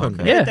gonna lockdown.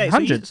 happen. Okay. Yeah, So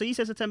 100 you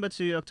said September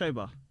to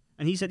October,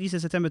 and you said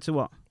September to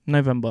what?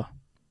 November.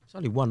 It's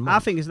only 1 I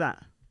month. think it's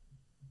that.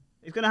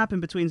 It's gonna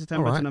happen between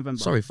September All right. to November.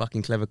 Sorry,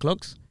 fucking clever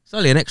clocks. It's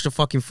only an extra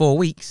fucking 4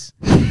 weeks.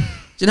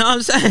 Do you know what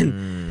I'm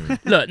saying?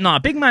 Look, no,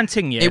 big man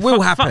thing. Yeah, It will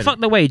Fuck- happen. Fuck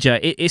the wager.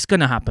 It's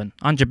going to happen.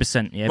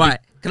 100%. Yeah. Right.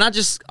 Can I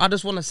just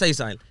want to say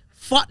something.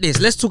 Fuck this.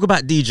 Let's talk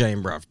about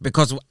DJing, bruv.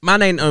 Because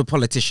man ain't no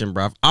politician,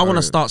 bruv. I want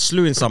to start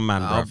slewing some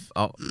man,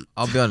 bruv.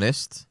 I'll be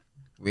honest.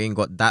 We ain't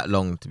got that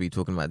long to be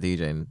talking about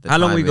DJing. How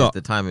long we got?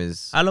 The time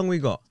is. How long we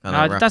got?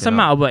 kinda It doesn't wrapping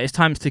matter, up. but it's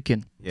time's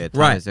ticking. Yeah, time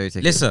Right. is very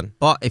ticking. Listen.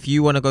 But if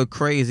you want to go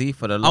crazy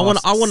for the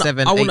last I wanna-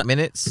 7-8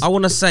 minutes, I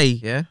want to say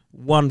yeah,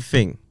 one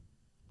thing.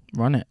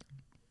 Run it.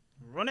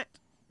 Run it.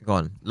 go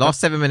on.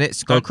 Last 7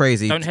 minutes, go Don't-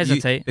 crazy. don't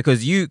hesitate.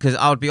 Because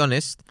I'll be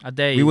honest, I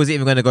dare we you. wasn't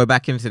even going to go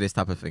back into this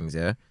type of things,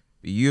 yeah.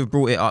 But you've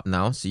brought it up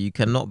now, so you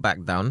cannot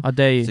back down. I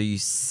dare you. So you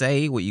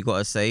say what you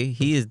gotta say.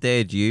 He has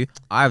dared you.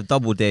 I've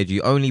double dared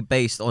you, only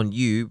based on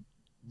you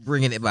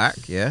bringing it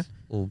back. Yeah.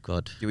 Oh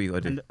God. Do what you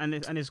gotta do. And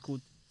it's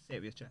called Say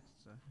It With Your Chest.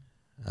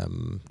 So.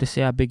 To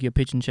see how big your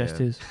pigeon chest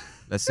Yeah. is.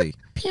 Let's see.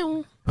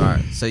 All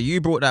right. So you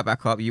brought that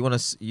back up. You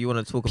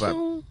wanna talk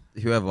about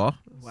whoever.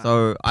 Wow.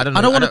 So I don't know.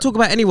 I don't want to talk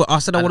about anyone. I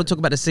said I want to talk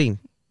about the scene.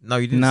 No,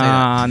 you didn't say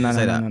Nah, that. You no, didn't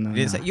say no, that. no, no, You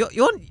didn't no.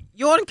 say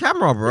you're on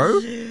camera,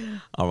 bro.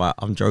 All right,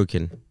 I'm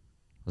joking. I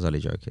was only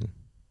joking.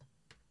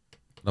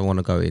 I don't want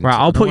to go in. Right,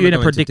 I'll put you in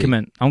a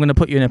predicament. I'm going to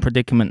put you in a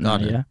predicament now,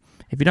 Got it. yeah?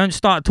 If you don't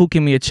start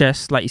talking me your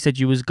chest like you said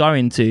you was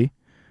going to,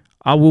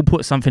 I will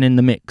put something in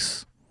the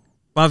mix.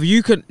 Bruv,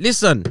 you can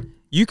listen.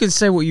 You can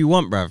say what you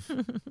want, bruv.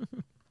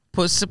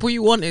 Put what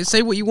you want.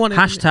 Say what you want.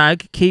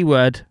 Hashtag,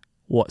 keyword,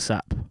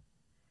 WhatsApp.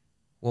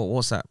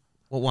 What's that?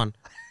 What one?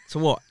 To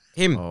what?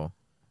 Him? Oh.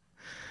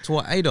 To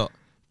what? A Dot?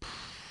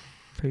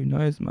 Who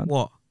knows, man?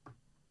 What?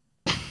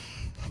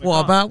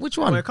 What about which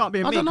one? Well, it can't be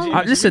a I mix. don't know.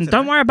 Yeah. Listen,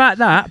 don't worry about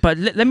that, but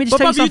let me just But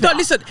tell you bruv, you something. don't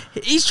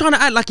listen. He's trying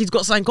to act like he's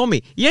got something on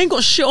me. He ain't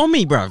got shit on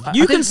me, bruv. I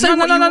You can didn't- say no,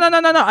 what no, you no, no,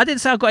 no, no. I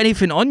didn't say I got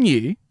anything on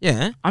you.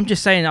 Yeah. I'm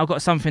just saying I've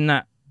got something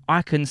that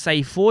I can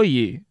say for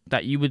you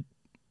that you would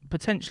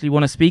potentially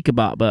want to speak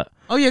about. But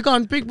Oh yeah, go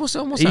on. Big. What's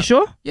that? What's are you that?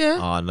 sure? Yeah.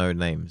 Oh, no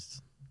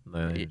names.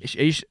 No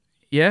names.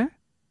 Yeah?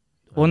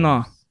 Or no nah?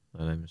 names.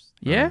 No names.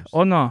 No Yeah names.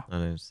 or nah?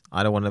 No names.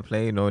 I don't want to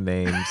play no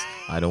names.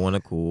 I don't want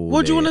to call.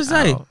 What do you it want to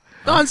say? out.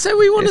 Go on, say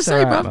what you want to It's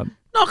say, alright, bruv. man.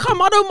 No,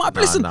 come on. I don't mind.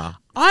 Listen, Nah.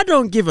 I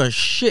don't give a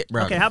shit,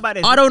 bruv. Okay, how about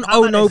this? I don't How owe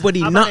about this? nobody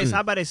How about nothing. this? How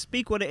about this?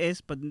 Speak what it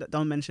is, but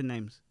don't mention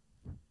names.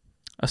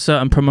 A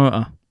certain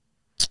promoter.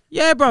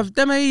 Yeah, bruv.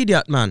 Them an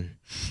idiot, man.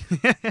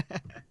 What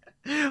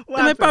Them,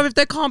 happened? bruv, if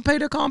they can't pay,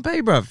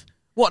 bruv.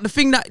 What the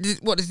thing that?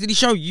 What did he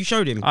show you? You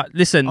showed him.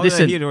 Listen. Oh,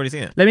 yeah, he'd already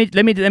seen it.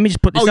 Let me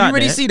just put this out you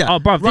already there. see that? Oh,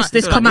 bruv, Right,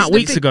 this come out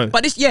weeks ago.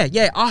 But this,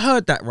 yeah, I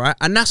heard that, right?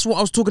 And that's what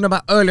I was talking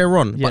about earlier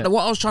on. Yeah. But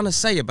what I was trying to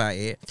say about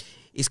it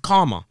is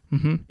karma.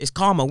 Mm-hmm. It's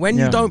karma. When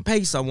you don't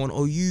pay someone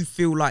or you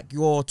feel like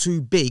you're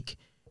too big,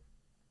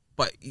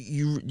 but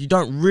you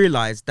don't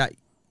realize that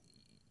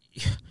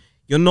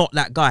you're not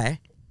that guy,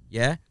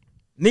 yeah?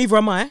 Neither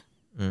am I.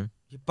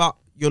 But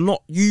you're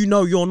not,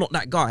 you're not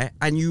that guy,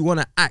 and you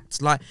want to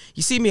act like,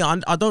 you see me,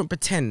 I don't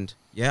pretend,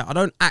 yeah? I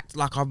don't act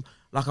like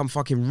I'm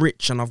fucking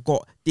rich and I've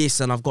got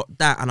this and I've got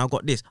that and I've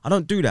got this. I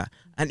don't do that.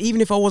 And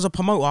even if I was a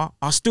promoter,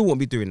 I still won't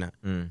be doing that,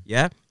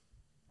 yeah?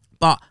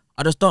 But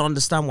I just don't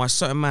understand why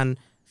certain men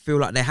feel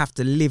like they have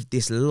to live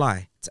this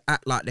lie, to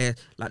act like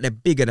they're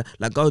bigger,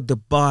 like go to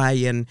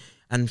Dubai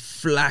and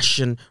flash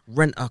and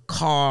rent a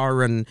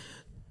car and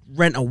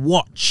rent a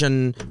watch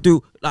and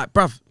do, like,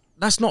 bruv,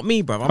 that's not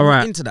me, bruv. I'm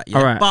not into that.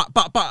 Yeah.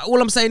 But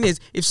all I'm saying is,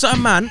 if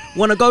certain man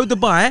want to go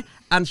Dubai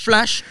and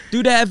flash,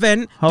 do their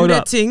event, do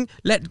their thing,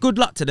 good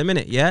luck to them,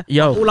 innit? Yeah.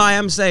 Yo. All I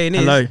am saying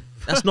is,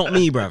 that's not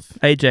me, bruv.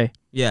 AJ.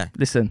 Yeah.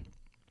 Listen.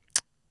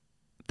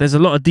 There's a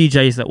lot of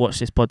DJs that watch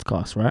this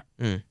podcast, right?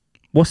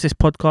 What's this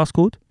podcast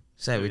called?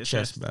 Say it with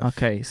chest, bruv.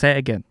 Okay, say it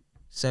again.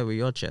 Say it with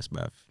your chest,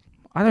 bruv.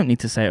 I don't need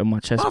to say it on my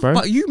chest, bro.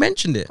 But you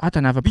mentioned it. I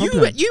don't have a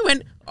problem. You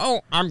went.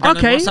 Oh, I'm gonna.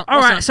 Okay, what's up, all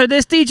right. So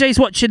there's DJs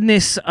watching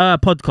this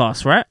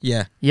podcast, right?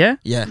 Yeah. Yeah.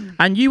 Yeah.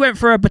 And you went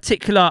for a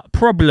particular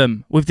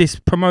problem with this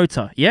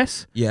promoter,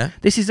 yes? Yeah.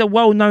 This is a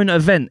well-known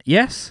event,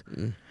 yes?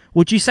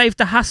 Would you save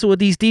the hassle of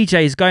these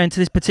DJs going to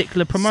this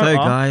particular promoter So,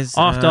 guys,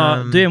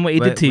 after doing what he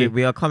did to you?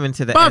 We are coming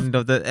to the end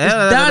of the...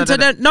 Down to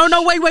the... No,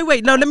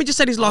 wait. No, let me just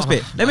say this last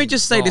bit. Let me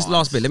just say this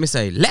last bit. Let me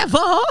say,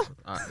 level.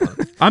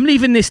 I'm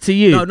leaving this to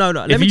you. No.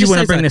 If you want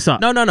to bring this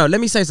up. No.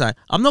 Let me say something.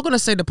 I'm not going to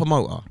say the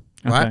promoter,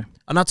 right? Okay.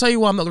 And I'll tell you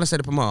why I'm not going to say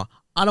the promoter.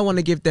 I don't want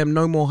to give them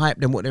no more hype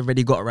than what they've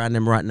already got around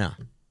them right now.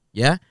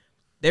 Yeah?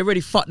 They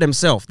already fucked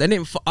themselves. I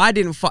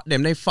didn't fuck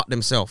them. They fucked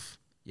themselves.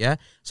 Yeah?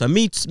 So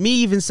me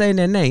even saying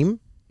their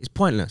name is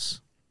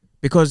pointless.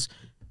 Because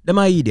they're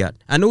my idiot.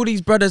 And all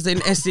these brothers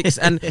in Essex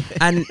and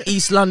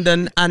East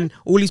London and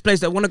all these places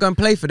that want to go and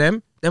play for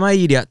them, they're my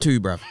idiot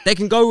too, bruv. They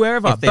can go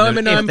wherever.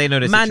 Birmingham,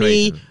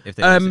 Manny,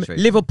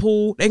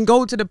 Liverpool. They can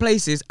go to the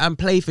places and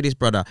play for this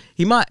brother.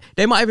 They might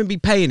even be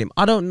paying him.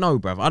 I don't know,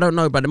 bruv. I don't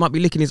know, bruv. They might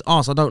be licking his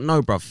ass. I don't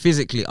know, bruv.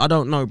 Physically, I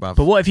don't know, bruv.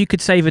 But what if you could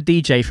save a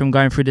DJ from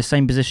going through the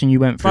same position you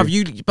went through?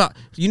 Bruv, but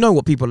you know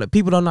what people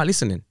don't like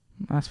listening.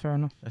 That's fair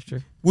enough. That's true.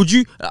 Would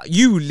you?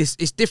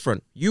 It's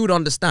different. You would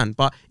understand.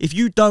 But if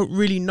you don't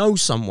really know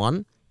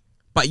someone,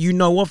 but you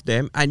know of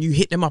them, and you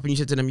hit them up and you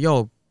said to them,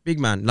 "Yo, big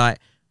man, like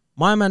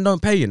my man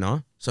don't pay, you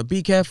know, so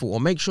be careful or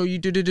make sure you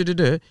do."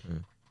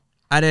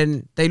 And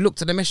then they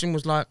looked at the message and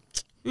was like,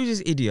 "Who's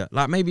this idiot?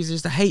 Like maybe he's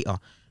just a hater."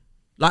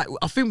 Like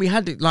I think we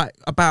had it like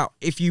about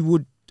if you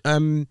would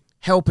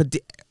help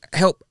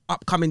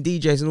upcoming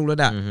DJs and all of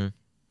that.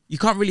 You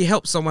can't really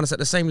help someone that's at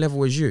the same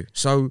level as you.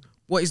 So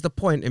what is the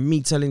point in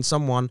me telling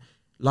someone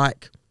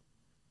like,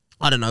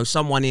 I don't know,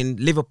 someone in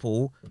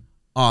Liverpool,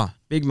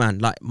 big man,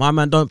 like my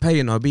man don't pay,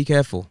 you know, be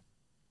careful.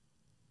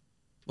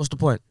 What's the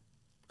point?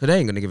 Because they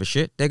ain't gonna give a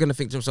shit. They're gonna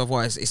think to themselves,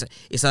 well,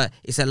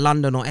 it's a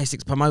London or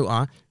Essex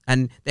promoter,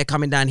 and they're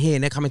coming down here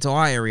and they're coming to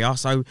our area,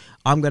 so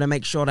I'm gonna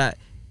make sure that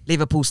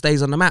Liverpool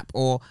stays on the map,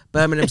 or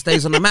Birmingham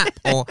stays on the map,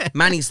 or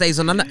Manny stays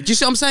on the map. Do you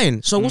see what I'm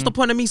saying? So what's the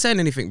point of me saying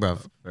anything,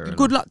 bruv?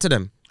 Good luck to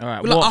them. All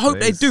right, I hope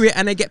they do it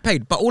and they get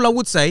paid. But all I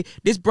would say,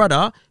 this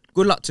brother,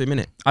 good luck to him,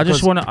 innit? I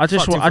just want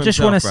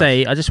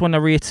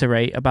to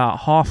reiterate about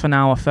half an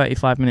hour,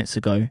 35 minutes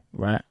ago,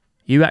 right?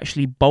 You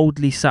actually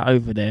boldly sat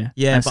over there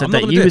and said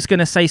that you was going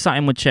to say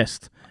something with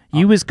chest.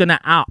 You was going to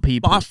out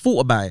people. But I thought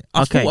about it.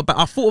 I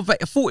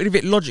thought of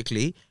it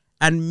logically.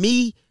 And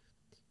me,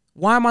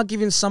 why am I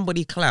giving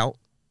somebody clout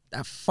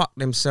that fuck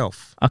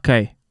themselves?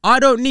 Okay. I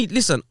don't need,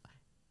 listen,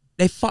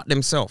 they fuck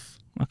themselves.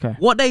 Okay.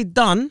 What they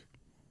done,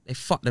 they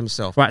fuck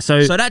themselves. Right,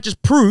 so that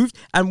just proved,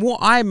 and what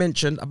I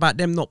mentioned about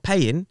them not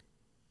paying,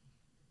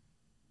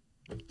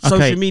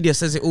 social media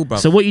says it all, bro.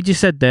 So what you just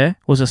said there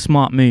was a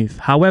smart move.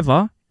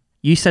 However,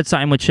 you said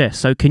something with chest.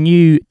 So can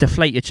you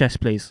deflate your chest,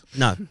 please?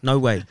 No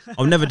way.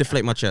 I'll never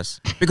deflate my chest.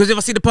 Because if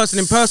I see the person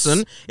in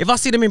person,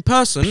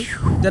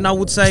 then I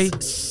would say,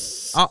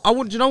 I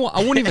wouldn't, you know what? I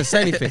wouldn't even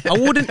say anything. I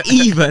wouldn't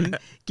even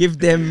give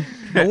them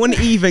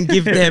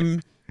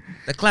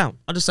the clout.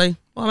 I'll just say,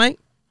 well, mate,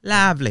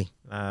 lovely,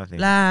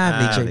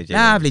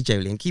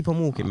 Julie, and keep on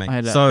walking,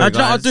 mate. So what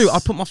I do? I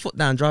put my foot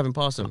down driving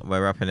past them.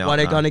 We're wrapping it up. While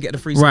they're going to get the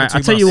free. Right, I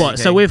tell you what.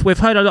 So we've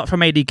heard a lot from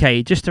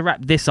ADK. Just to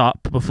wrap this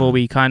up before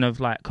we kind of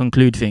like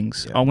conclude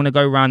things, I want to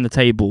go around the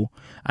table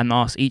and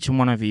ask each and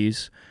one of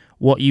yous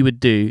what you would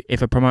do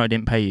if a promoter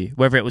didn't pay you,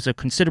 whether it was a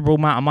considerable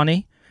amount of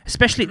money.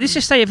 Especially, let's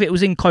just say if it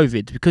was in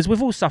COVID, because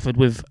we've all suffered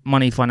with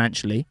money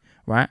financially,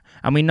 right?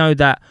 And we know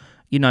that,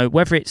 you know,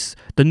 whether it's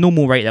the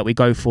normal rate that we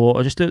go for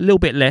or just a little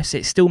bit less,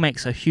 it still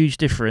makes a huge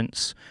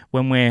difference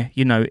when we're,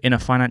 you know, in a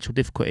financial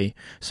difficulty.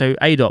 So,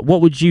 A Dot,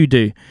 what would you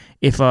do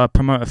if a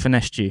promoter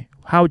finessed you?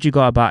 How would you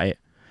go about it?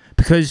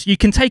 Because you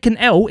can take an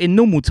L in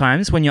normal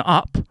times when you're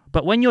up,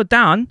 But when you're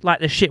down, like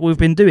the shit we've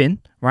been doing,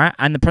 right,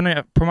 and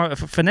the promoter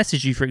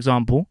finesses you, for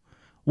example,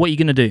 what are you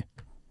gonna do?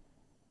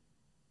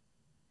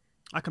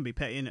 I can be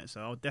petty in it,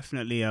 so I'll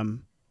definitely out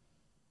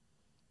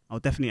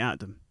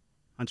them,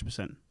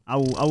 100%. I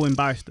will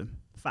embarrass them.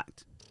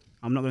 Fact.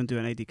 I'm not gonna do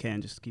an ADK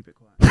and just keep it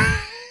quiet.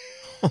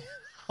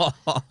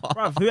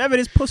 Bruv, whoever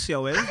this pussy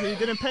is who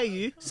didn't pay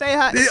you, say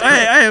hi.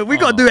 Hey, we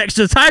gotta do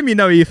extra time, you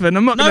know, Ethan.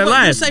 I'm not gonna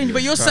lie.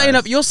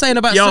 You're saying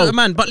about certain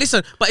man. But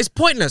listen, but it's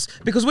pointless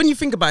because when you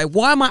think about it,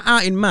 why am I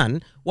out in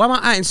man? Why am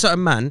I out in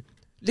certain man?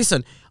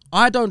 Listen,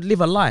 I don't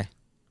live a lie.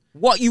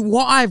 What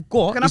I've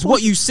got is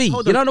what you see.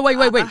 You know, wait.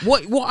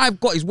 What I've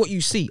got is what you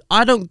see.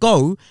 I don't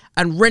go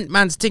and rent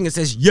man's thing and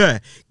says, yeah,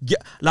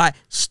 like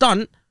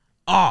stunt.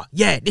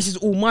 Yeah, this is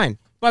all mine.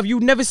 But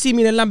you'll never see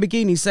me in a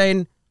Lamborghini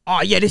saying,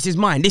 yeah, this is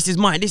mine,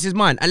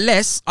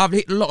 unless I've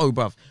hit the lotto,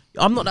 bruv.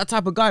 I'm not that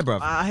type of guy,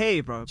 bruv. I hear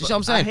you, bro. Do you see what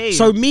I'm saying?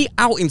 So me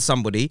outing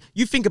somebody,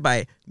 you think about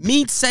it,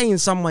 me saying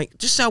something,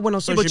 just say I went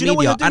on social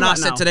media and I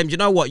said to them, you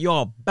know what,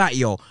 you're a bat,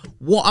 yo.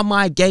 What am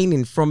I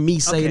gaining from me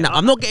saying that?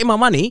 I'm not getting my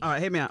money. All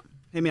right, hear me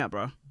out,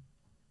 bro.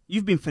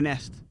 You've been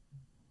finessed.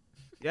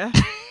 Yeah?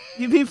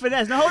 You've been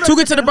finessed. Now, hold on.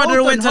 Talking to the brother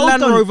who went to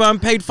Land Rover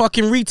and paid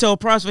fucking retail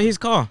price for his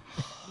car.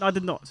 No, I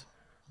did not.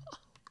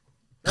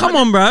 Come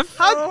on, bruv.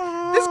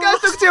 This guy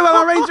took to you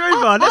about my Range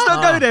Rover. Let's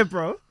not go there,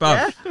 bro.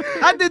 Yeah?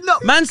 I did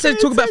not. Man said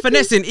talk about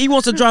finessing. He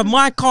wants to drive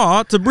my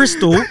car to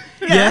Bristol.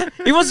 Yeah.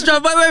 He wants to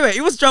drive. Wait.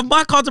 He wants to drive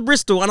my car to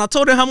Bristol, and I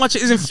told him how much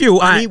it is in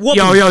fuel. And he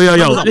yo.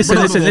 Listen.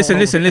 Hold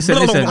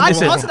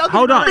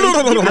up.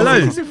 Hello.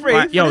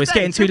 Right, yo, it's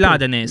getting too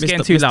loud in here. It's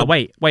getting too loud.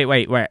 Wait.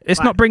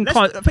 Let's not bring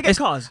cars. Forget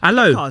cars.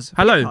 Hello.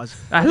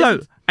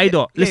 A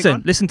Dot,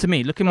 listen to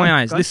me. Look in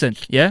my eyes. Listen,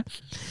 yeah?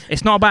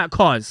 It's not about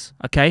cars,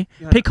 okay?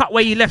 Pick up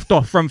where you left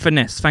off from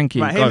finesse. Thank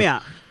you. Right,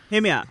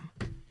 hear me out.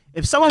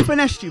 If someone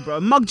finessed you, bro,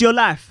 mugged your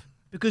life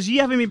because you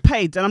haven't been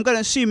paid, then I'm going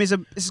to assume it's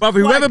brother,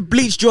 whoever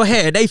bleached your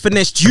hair, they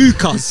finessed you,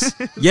 cuz.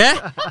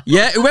 Yeah?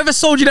 Whoever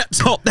sold you that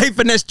top, they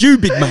finessed you,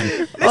 big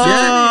man.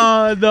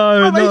 Oh,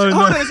 no. Hold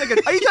on a second.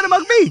 Are you trying to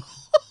mug me?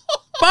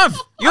 Bruv,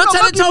 you're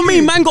telling to me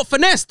man got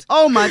finessed.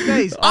 Oh my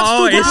days.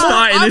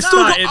 I've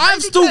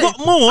still got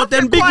more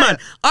than big man.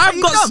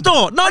 I've got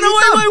store. No,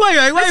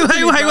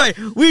 wait.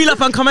 Wheel up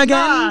and come again.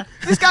 Nah,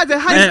 this guy's a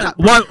handicap.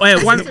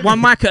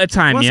 One mic at a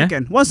time,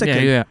 One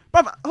second. Yeah.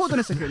 Brother, hold on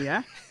a second,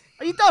 yeah?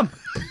 Are you dumb?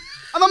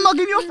 I'm not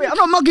mugging you off, mate. I'm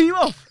not mugging you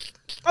off.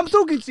 I'm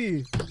talking to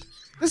you.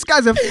 This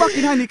guy's a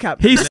fucking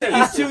handicap. He's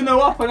 2-0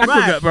 up on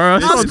aggregate, bro.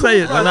 That's what I'm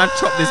saying. When I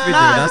chop this video,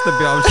 that's the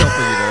bit I'm chopping,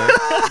 you know.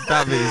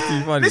 That bit is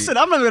too funny. Listen,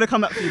 I'm not going to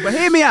come back for you, but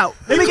hear me out.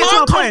 Let me get to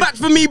my point. point. Come back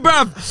for me,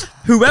 bruv.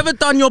 Whoever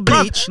done your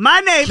bleach, bruv, my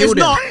name is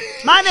not.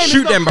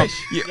 Shoot them, bruv.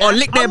 Or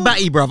lick their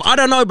batty, bruv. I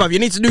don't know, bruv. You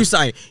need to do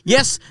something.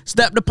 Yes,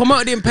 the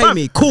promoter didn't pay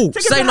me. Cool.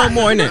 Say no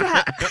more, innit?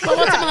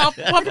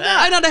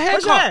 I know the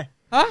haircut.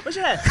 Huh? What's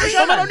your hair?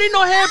 I don't need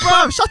no hair,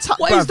 bruv. Shut up,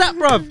 What is that,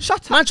 bruv?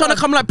 Shut up. Man trying to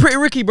come like Pretty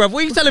Ricky, bruv.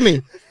 What are you telling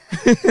me?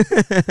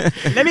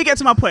 Let me get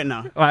to my point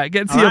now. All right,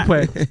 get to your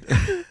point.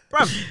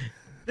 Bruv,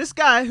 this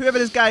guy, whoever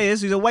this guy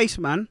is, who's a waste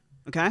man,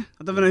 okay? I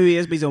don't know who he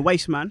is, but he's a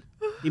waste man.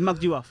 He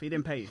mugged you off. He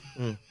didn't pay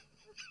you.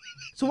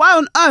 So why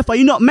on earth are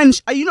you not why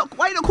are you not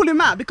calling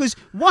him out? Because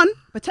one,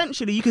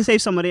 potentially you can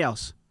save somebody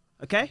else,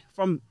 okay?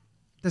 From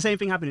the same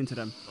thing happening to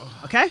them.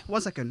 Okay?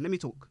 1 second, let me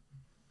talk.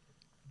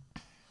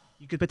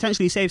 You could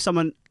potentially save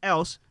someone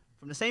else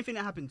from the same thing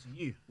that happened to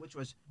you, which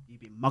was you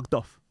being mugged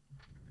off.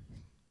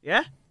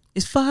 Yeah?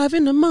 It's 5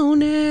 in the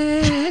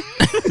morning.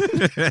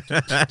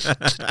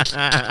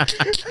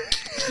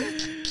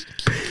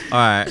 All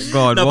right,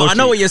 go on. No, but I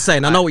know what you're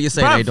saying. I know what you're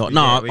saying, A Dot.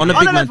 No, on the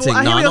big man thing.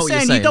 I No, I know know what you're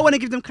saying. saying. You don't want to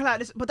give them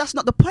clout, but that's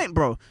not the point,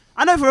 bro.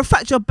 I know for a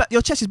fact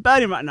your chest is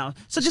burning right now,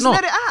 so just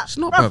let it out. It's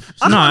not, bruv.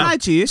 I'm not lying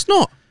to you. It's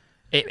not.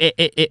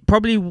 It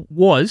probably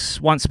was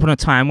once upon a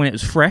time when it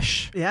was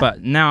fresh, Yeah.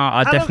 but now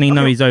I definitely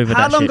know he's over that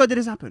shit. How long ago did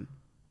this happen?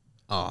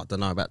 Oh, I don't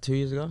know. About 2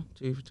 years ago,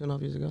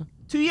 2.5 years ago.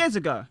 2 years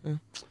ago. Yeah.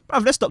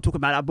 Bruv, let's stop talking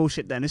about that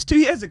bullshit then. It's 2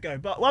 years ago.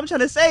 But what I'm trying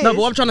to say but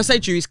what I'm trying to say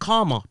to you is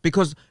karma.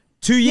 Because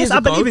 2 years ago,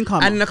 I believe in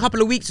karma. and a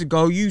couple of weeks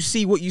ago, you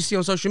see what you see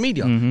on social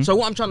media. So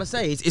what I'm trying to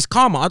say is, it's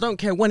karma. I don't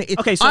care when it is.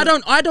 Okay, so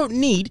I don't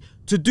need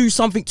to do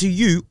something to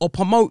you or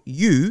promote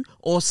you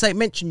or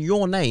mention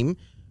your name.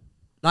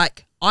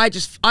 Like, I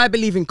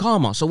believe in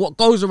karma. So what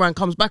goes around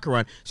comes back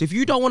around. So if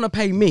you don't want to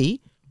pay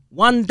me,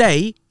 one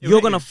day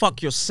you're gonna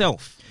fuck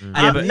yourself.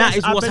 And that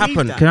is what's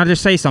happened. Can I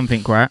just say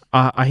something, right?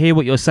 I hear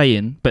what you're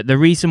saying, but the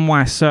reason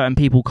why certain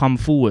people come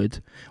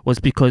forward was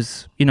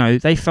because, you know,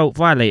 they felt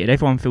violated.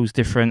 Everyone feels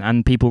different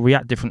and people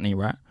react differently,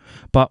 right?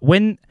 But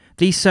when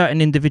these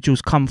certain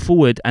individuals come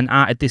forward and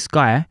outed this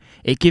guy,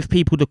 it gives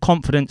people the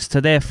confidence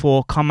to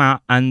therefore come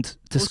out and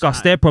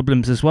discuss their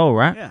problems as well,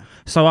 right? Yeah.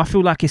 So I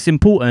feel like it's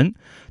important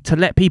to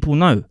let people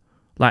know.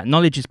 Like,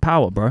 knowledge is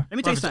power, bro. Let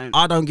me tell you something.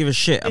 I don't give a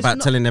shit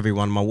about telling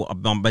everyone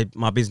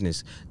my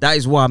business. That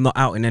is why I'm not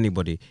outing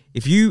anybody.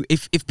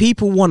 If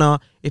people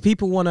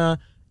wanna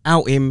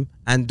out him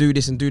and do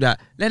this and do that,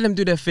 let them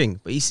do their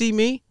thing. But you see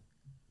me,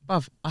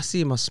 bruv, I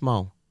see him, I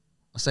smile.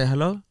 I say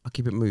hello, I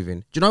keep it moving.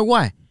 Do you know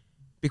why?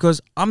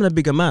 Because I'm the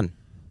bigger man.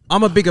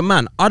 I'm a bigger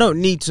man. I don't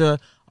need to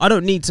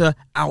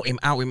out him.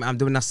 I'm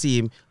doing. I see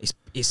him.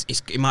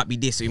 It might be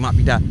this, or it might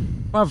be that.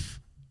 Bruv,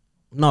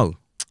 no.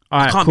 All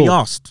right, I can't cool. be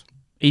asked.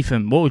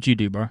 Ethan, what would you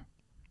do, bro?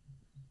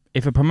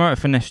 If a promoter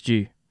finessed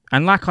you,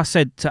 and like I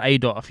said to A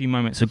Dot a few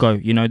moments ago,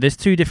 you know, there's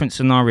two different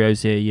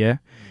scenarios here, yeah?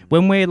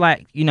 When we're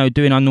like, you know,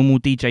 doing our normal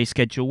DJ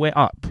schedule, we're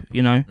up,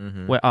 you know,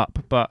 we're up.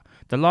 But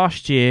the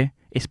last year,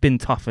 it's been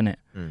tough, innit?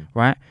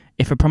 Right?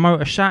 If a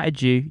promoter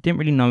shouted you, didn't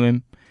really know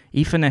him,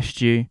 he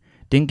finessed you,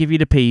 didn't give you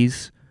the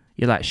peas,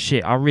 you're like,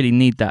 shit, I really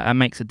need that. That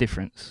makes a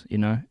difference, you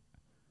know?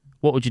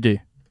 What would you do?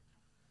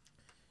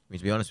 Me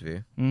to be honest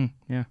with you,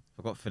 Yeah. if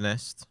I got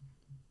finessed,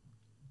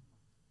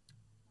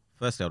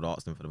 firstly I'd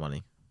ask them for the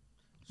money.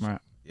 Right.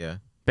 Yeah.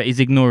 But he's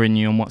ignoring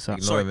you on WhatsApp.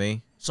 Ignore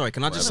me. Sorry,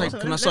 can I just say? Whatever.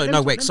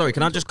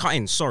 Can I just cut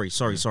in? Sorry.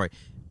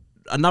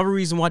 Another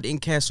reason why I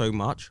didn't care so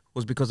much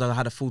was because I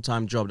had a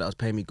full-time job that was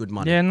paying me good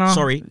money. Yeah, no.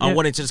 Sorry, I yeah.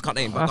 wanted to just cut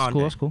that in. But That's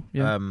cool, that's cool.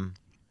 Yeah.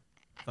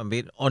 If I'm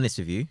being honest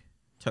with you,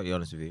 totally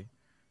honest with you,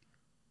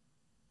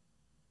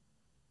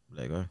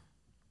 there you go.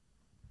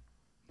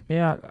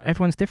 Yeah,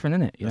 everyone's different,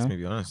 innit? You Let's know?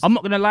 be honest. I'm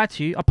not going to lie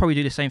to you. I'll probably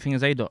do the same thing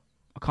as A Dot.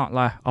 I can't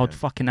lie. I would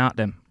fucking out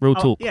them. Real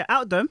talk. Yeah,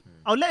 out them.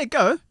 I'll let it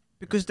go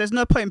because there's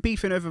no point in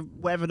beefing over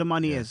whatever the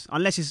money is,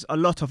 unless it's a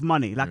lot of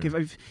money. Like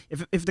if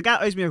the guy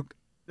owes me,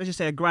 let's just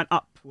say $1,000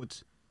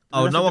 upwards.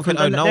 Oh, no one could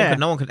ever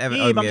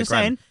owe me a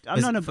grand.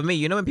 Saying, For me,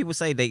 you know when people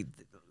say do you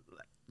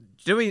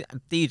know when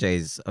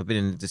DJs have been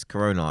in this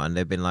corona and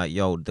they've been like,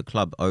 yo, the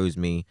club owes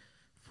me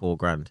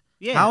 $4,000.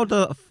 Yeah. How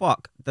the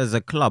fuck does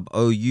a club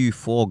owe you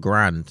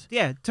 $4,000?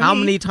 Yeah. How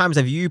many times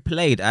have you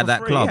played at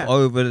that free, club yeah.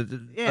 over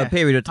a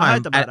period of I time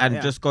heard about that,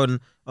 yeah. just gone,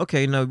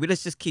 okay, no,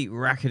 let's just keep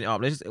racking it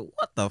up. Let's just,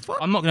 what the fuck?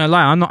 I'm not going to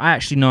lie. I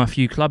actually know a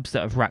few clubs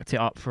that have racked it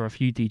up for a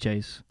few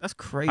DJs. That's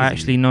crazy. I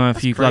actually know a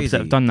few clubs that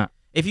have done that.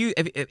 If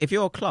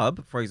you're a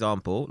club, for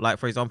example, we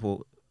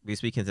were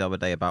speaking the other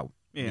day about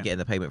me getting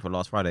the payment for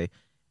last Friday.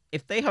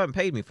 If they haven't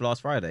paid me for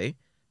last Friday,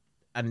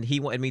 and he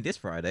wanted me this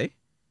Friday,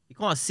 he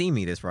can't see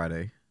me this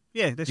Friday.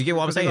 Yeah, do you get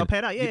what I'm saying?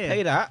 Pay that. Yeah, you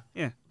pay that.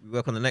 Yeah, we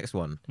work on the next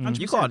one.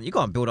 100%. You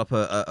can't build up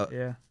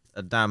a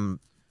damn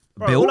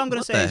Bro, bill. all I'm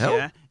gonna say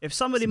is, if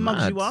somebody It's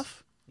mugs mad. you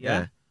off,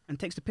 and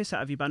takes the piss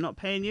out of you by not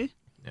paying you,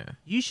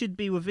 you should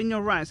be within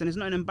your rights, and it's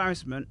not an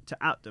embarrassment to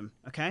out them.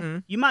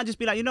 Okay, you might just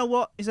be like, you know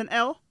what, it's an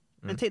L,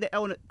 and take the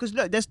L. Because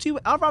look, there's two.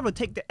 I'd rather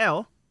take the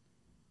L,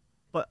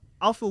 but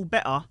I'll feel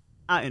better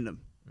outing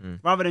them.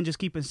 Rather than just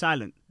keeping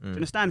silent. Do you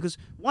understand? Because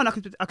one, I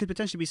could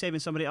potentially be saving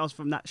somebody else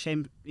from that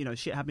shame,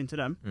 shit happening to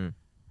them.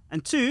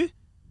 And two,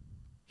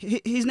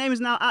 his name is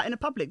now out in the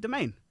public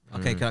domain.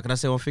 Okay, can I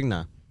say one thing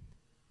now?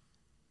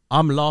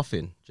 I'm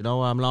laughing. Do you know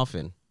why I'm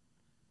laughing?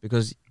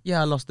 Because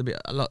I lost a bit.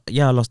 I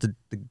lost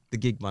the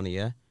gig money.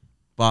 Yeah,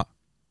 but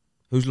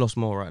who's lost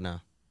more right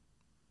now?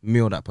 Me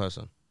or that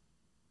person?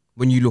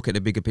 When you look at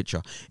the bigger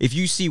picture, if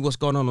you see what's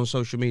going on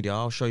social media,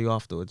 I'll show you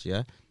afterwards.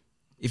 Yeah,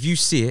 if you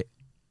see it.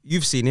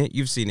 You've seen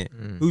it.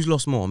 Who's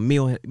lost more, me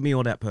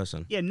or that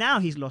person? Yeah, now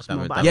he's lost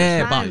more. But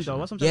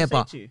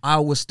I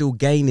was still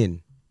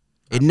gaining.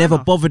 It never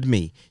bothered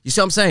me. You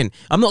see what I'm saying?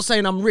 I'm not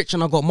saying I'm rich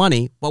and I got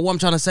money, but what I'm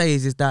trying to say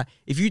is that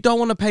if you don't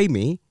want to pay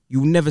me,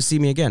 you'll never see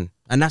me again,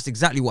 and that's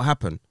exactly what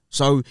happened.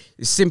 So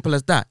it's simple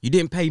as that. You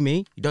didn't pay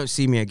me, you don't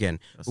see me again.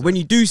 But when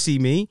you do see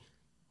me,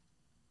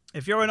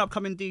 if you're an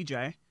upcoming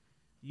DJ,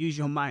 use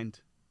your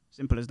mind.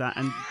 Simple as that.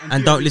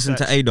 And don't listen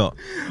to A Dot.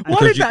 Why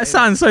did that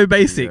sound so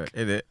basic?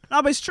 Is it?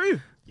 No, but it's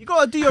true. You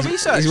gotta do your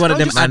research. It's one of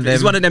them.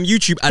 It's one of them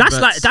YouTube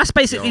adverts. That's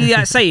basically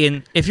like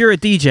saying if you're a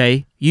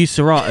DJ, use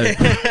Serato.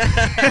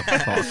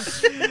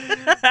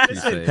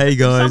 Hey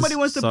guys, somebody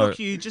wants to book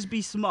you, just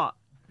be smart.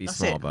 Be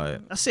smart about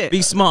it. That's it.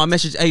 Be smart.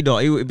 Message A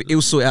Dot.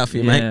 He'll sort it out for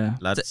you, mate.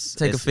 Lads,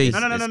 take a fee. No,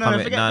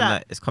 forget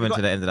that. It's coming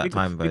to the end of that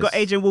time, we got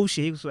Agent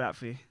Walshy. He'll sort it out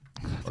for you.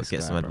 Let's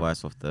get some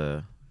advice off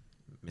the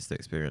Mr.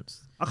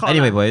 Experience.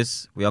 Anyway,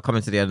 boys, we are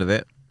coming to the end of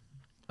it.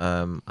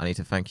 I need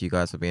to thank you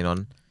guys for being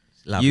on.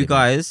 Lovely, you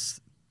guys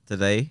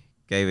today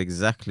gave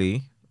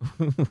exactly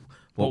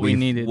what we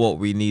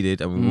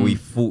needed and what we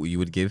thought you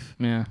would give.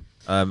 Yeah.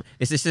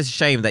 It's just a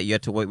shame that you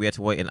had to wait. We had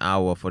to wait an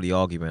hour for the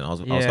argument. I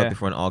was hoping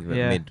for an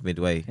argument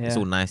midway. Yeah. It's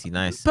all nice.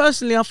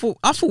 Personally, I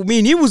thought me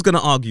and you was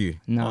gonna argue.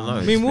 No,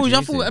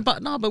 I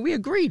thought, but we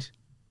agreed.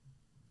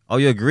 Oh,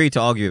 you agreed to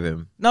argue with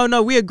him?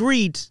 No, we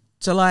agreed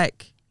to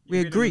like. We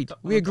agreed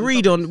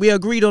on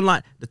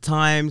like the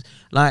times.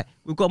 Like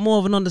we've got more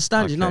of an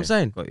understanding. Okay, you know what I'm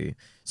saying? Got you.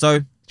 So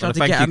try to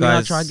thank get you at me.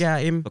 guys I try to get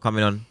at him for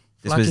coming on.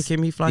 This fly was kick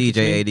him, he fly DJ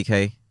kick me.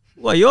 ADK.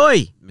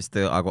 Oi.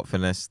 Mr. I Got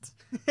Finessed.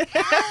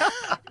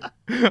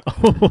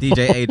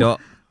 DJ A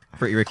Dot.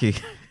 Pretty Ricky.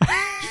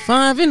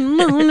 5 in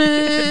the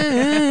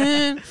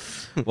morning.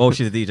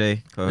 Walshy the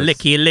DJ. Co-host.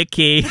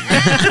 Licky.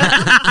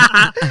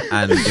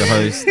 And your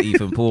host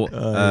Ethan Porte.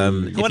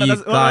 The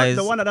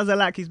one that doesn't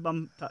like his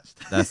bum touched.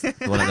 That's the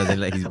one that doesn't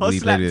let his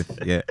body play with.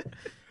 Yeah.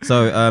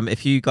 So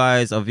if you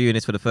guys are viewing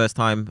this for the first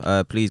time,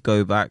 please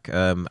go back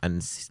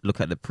and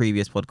look at the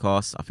previous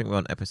podcast. I think we're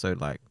on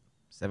episode like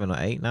 7 or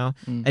 8 now.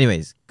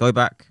 Anyways, go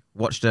back,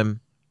 watch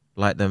them,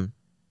 like them,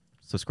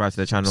 subscribe to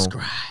the channel,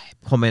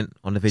 comment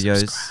on the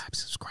videos,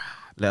 subscribe.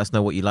 Let us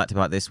know what you liked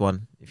about this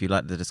one, if you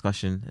liked the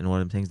discussion and all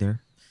them things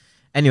there.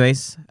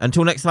 Anyways,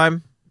 until next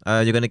time,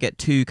 you're going to get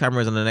 2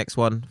 cameras on the next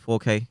one,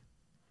 4K.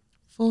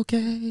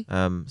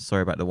 4K.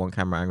 Sorry about the 1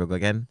 camera angle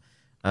again.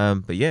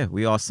 But yeah,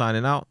 we are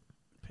signing out.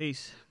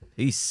 Peace.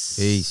 Peace.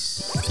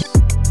 Peace.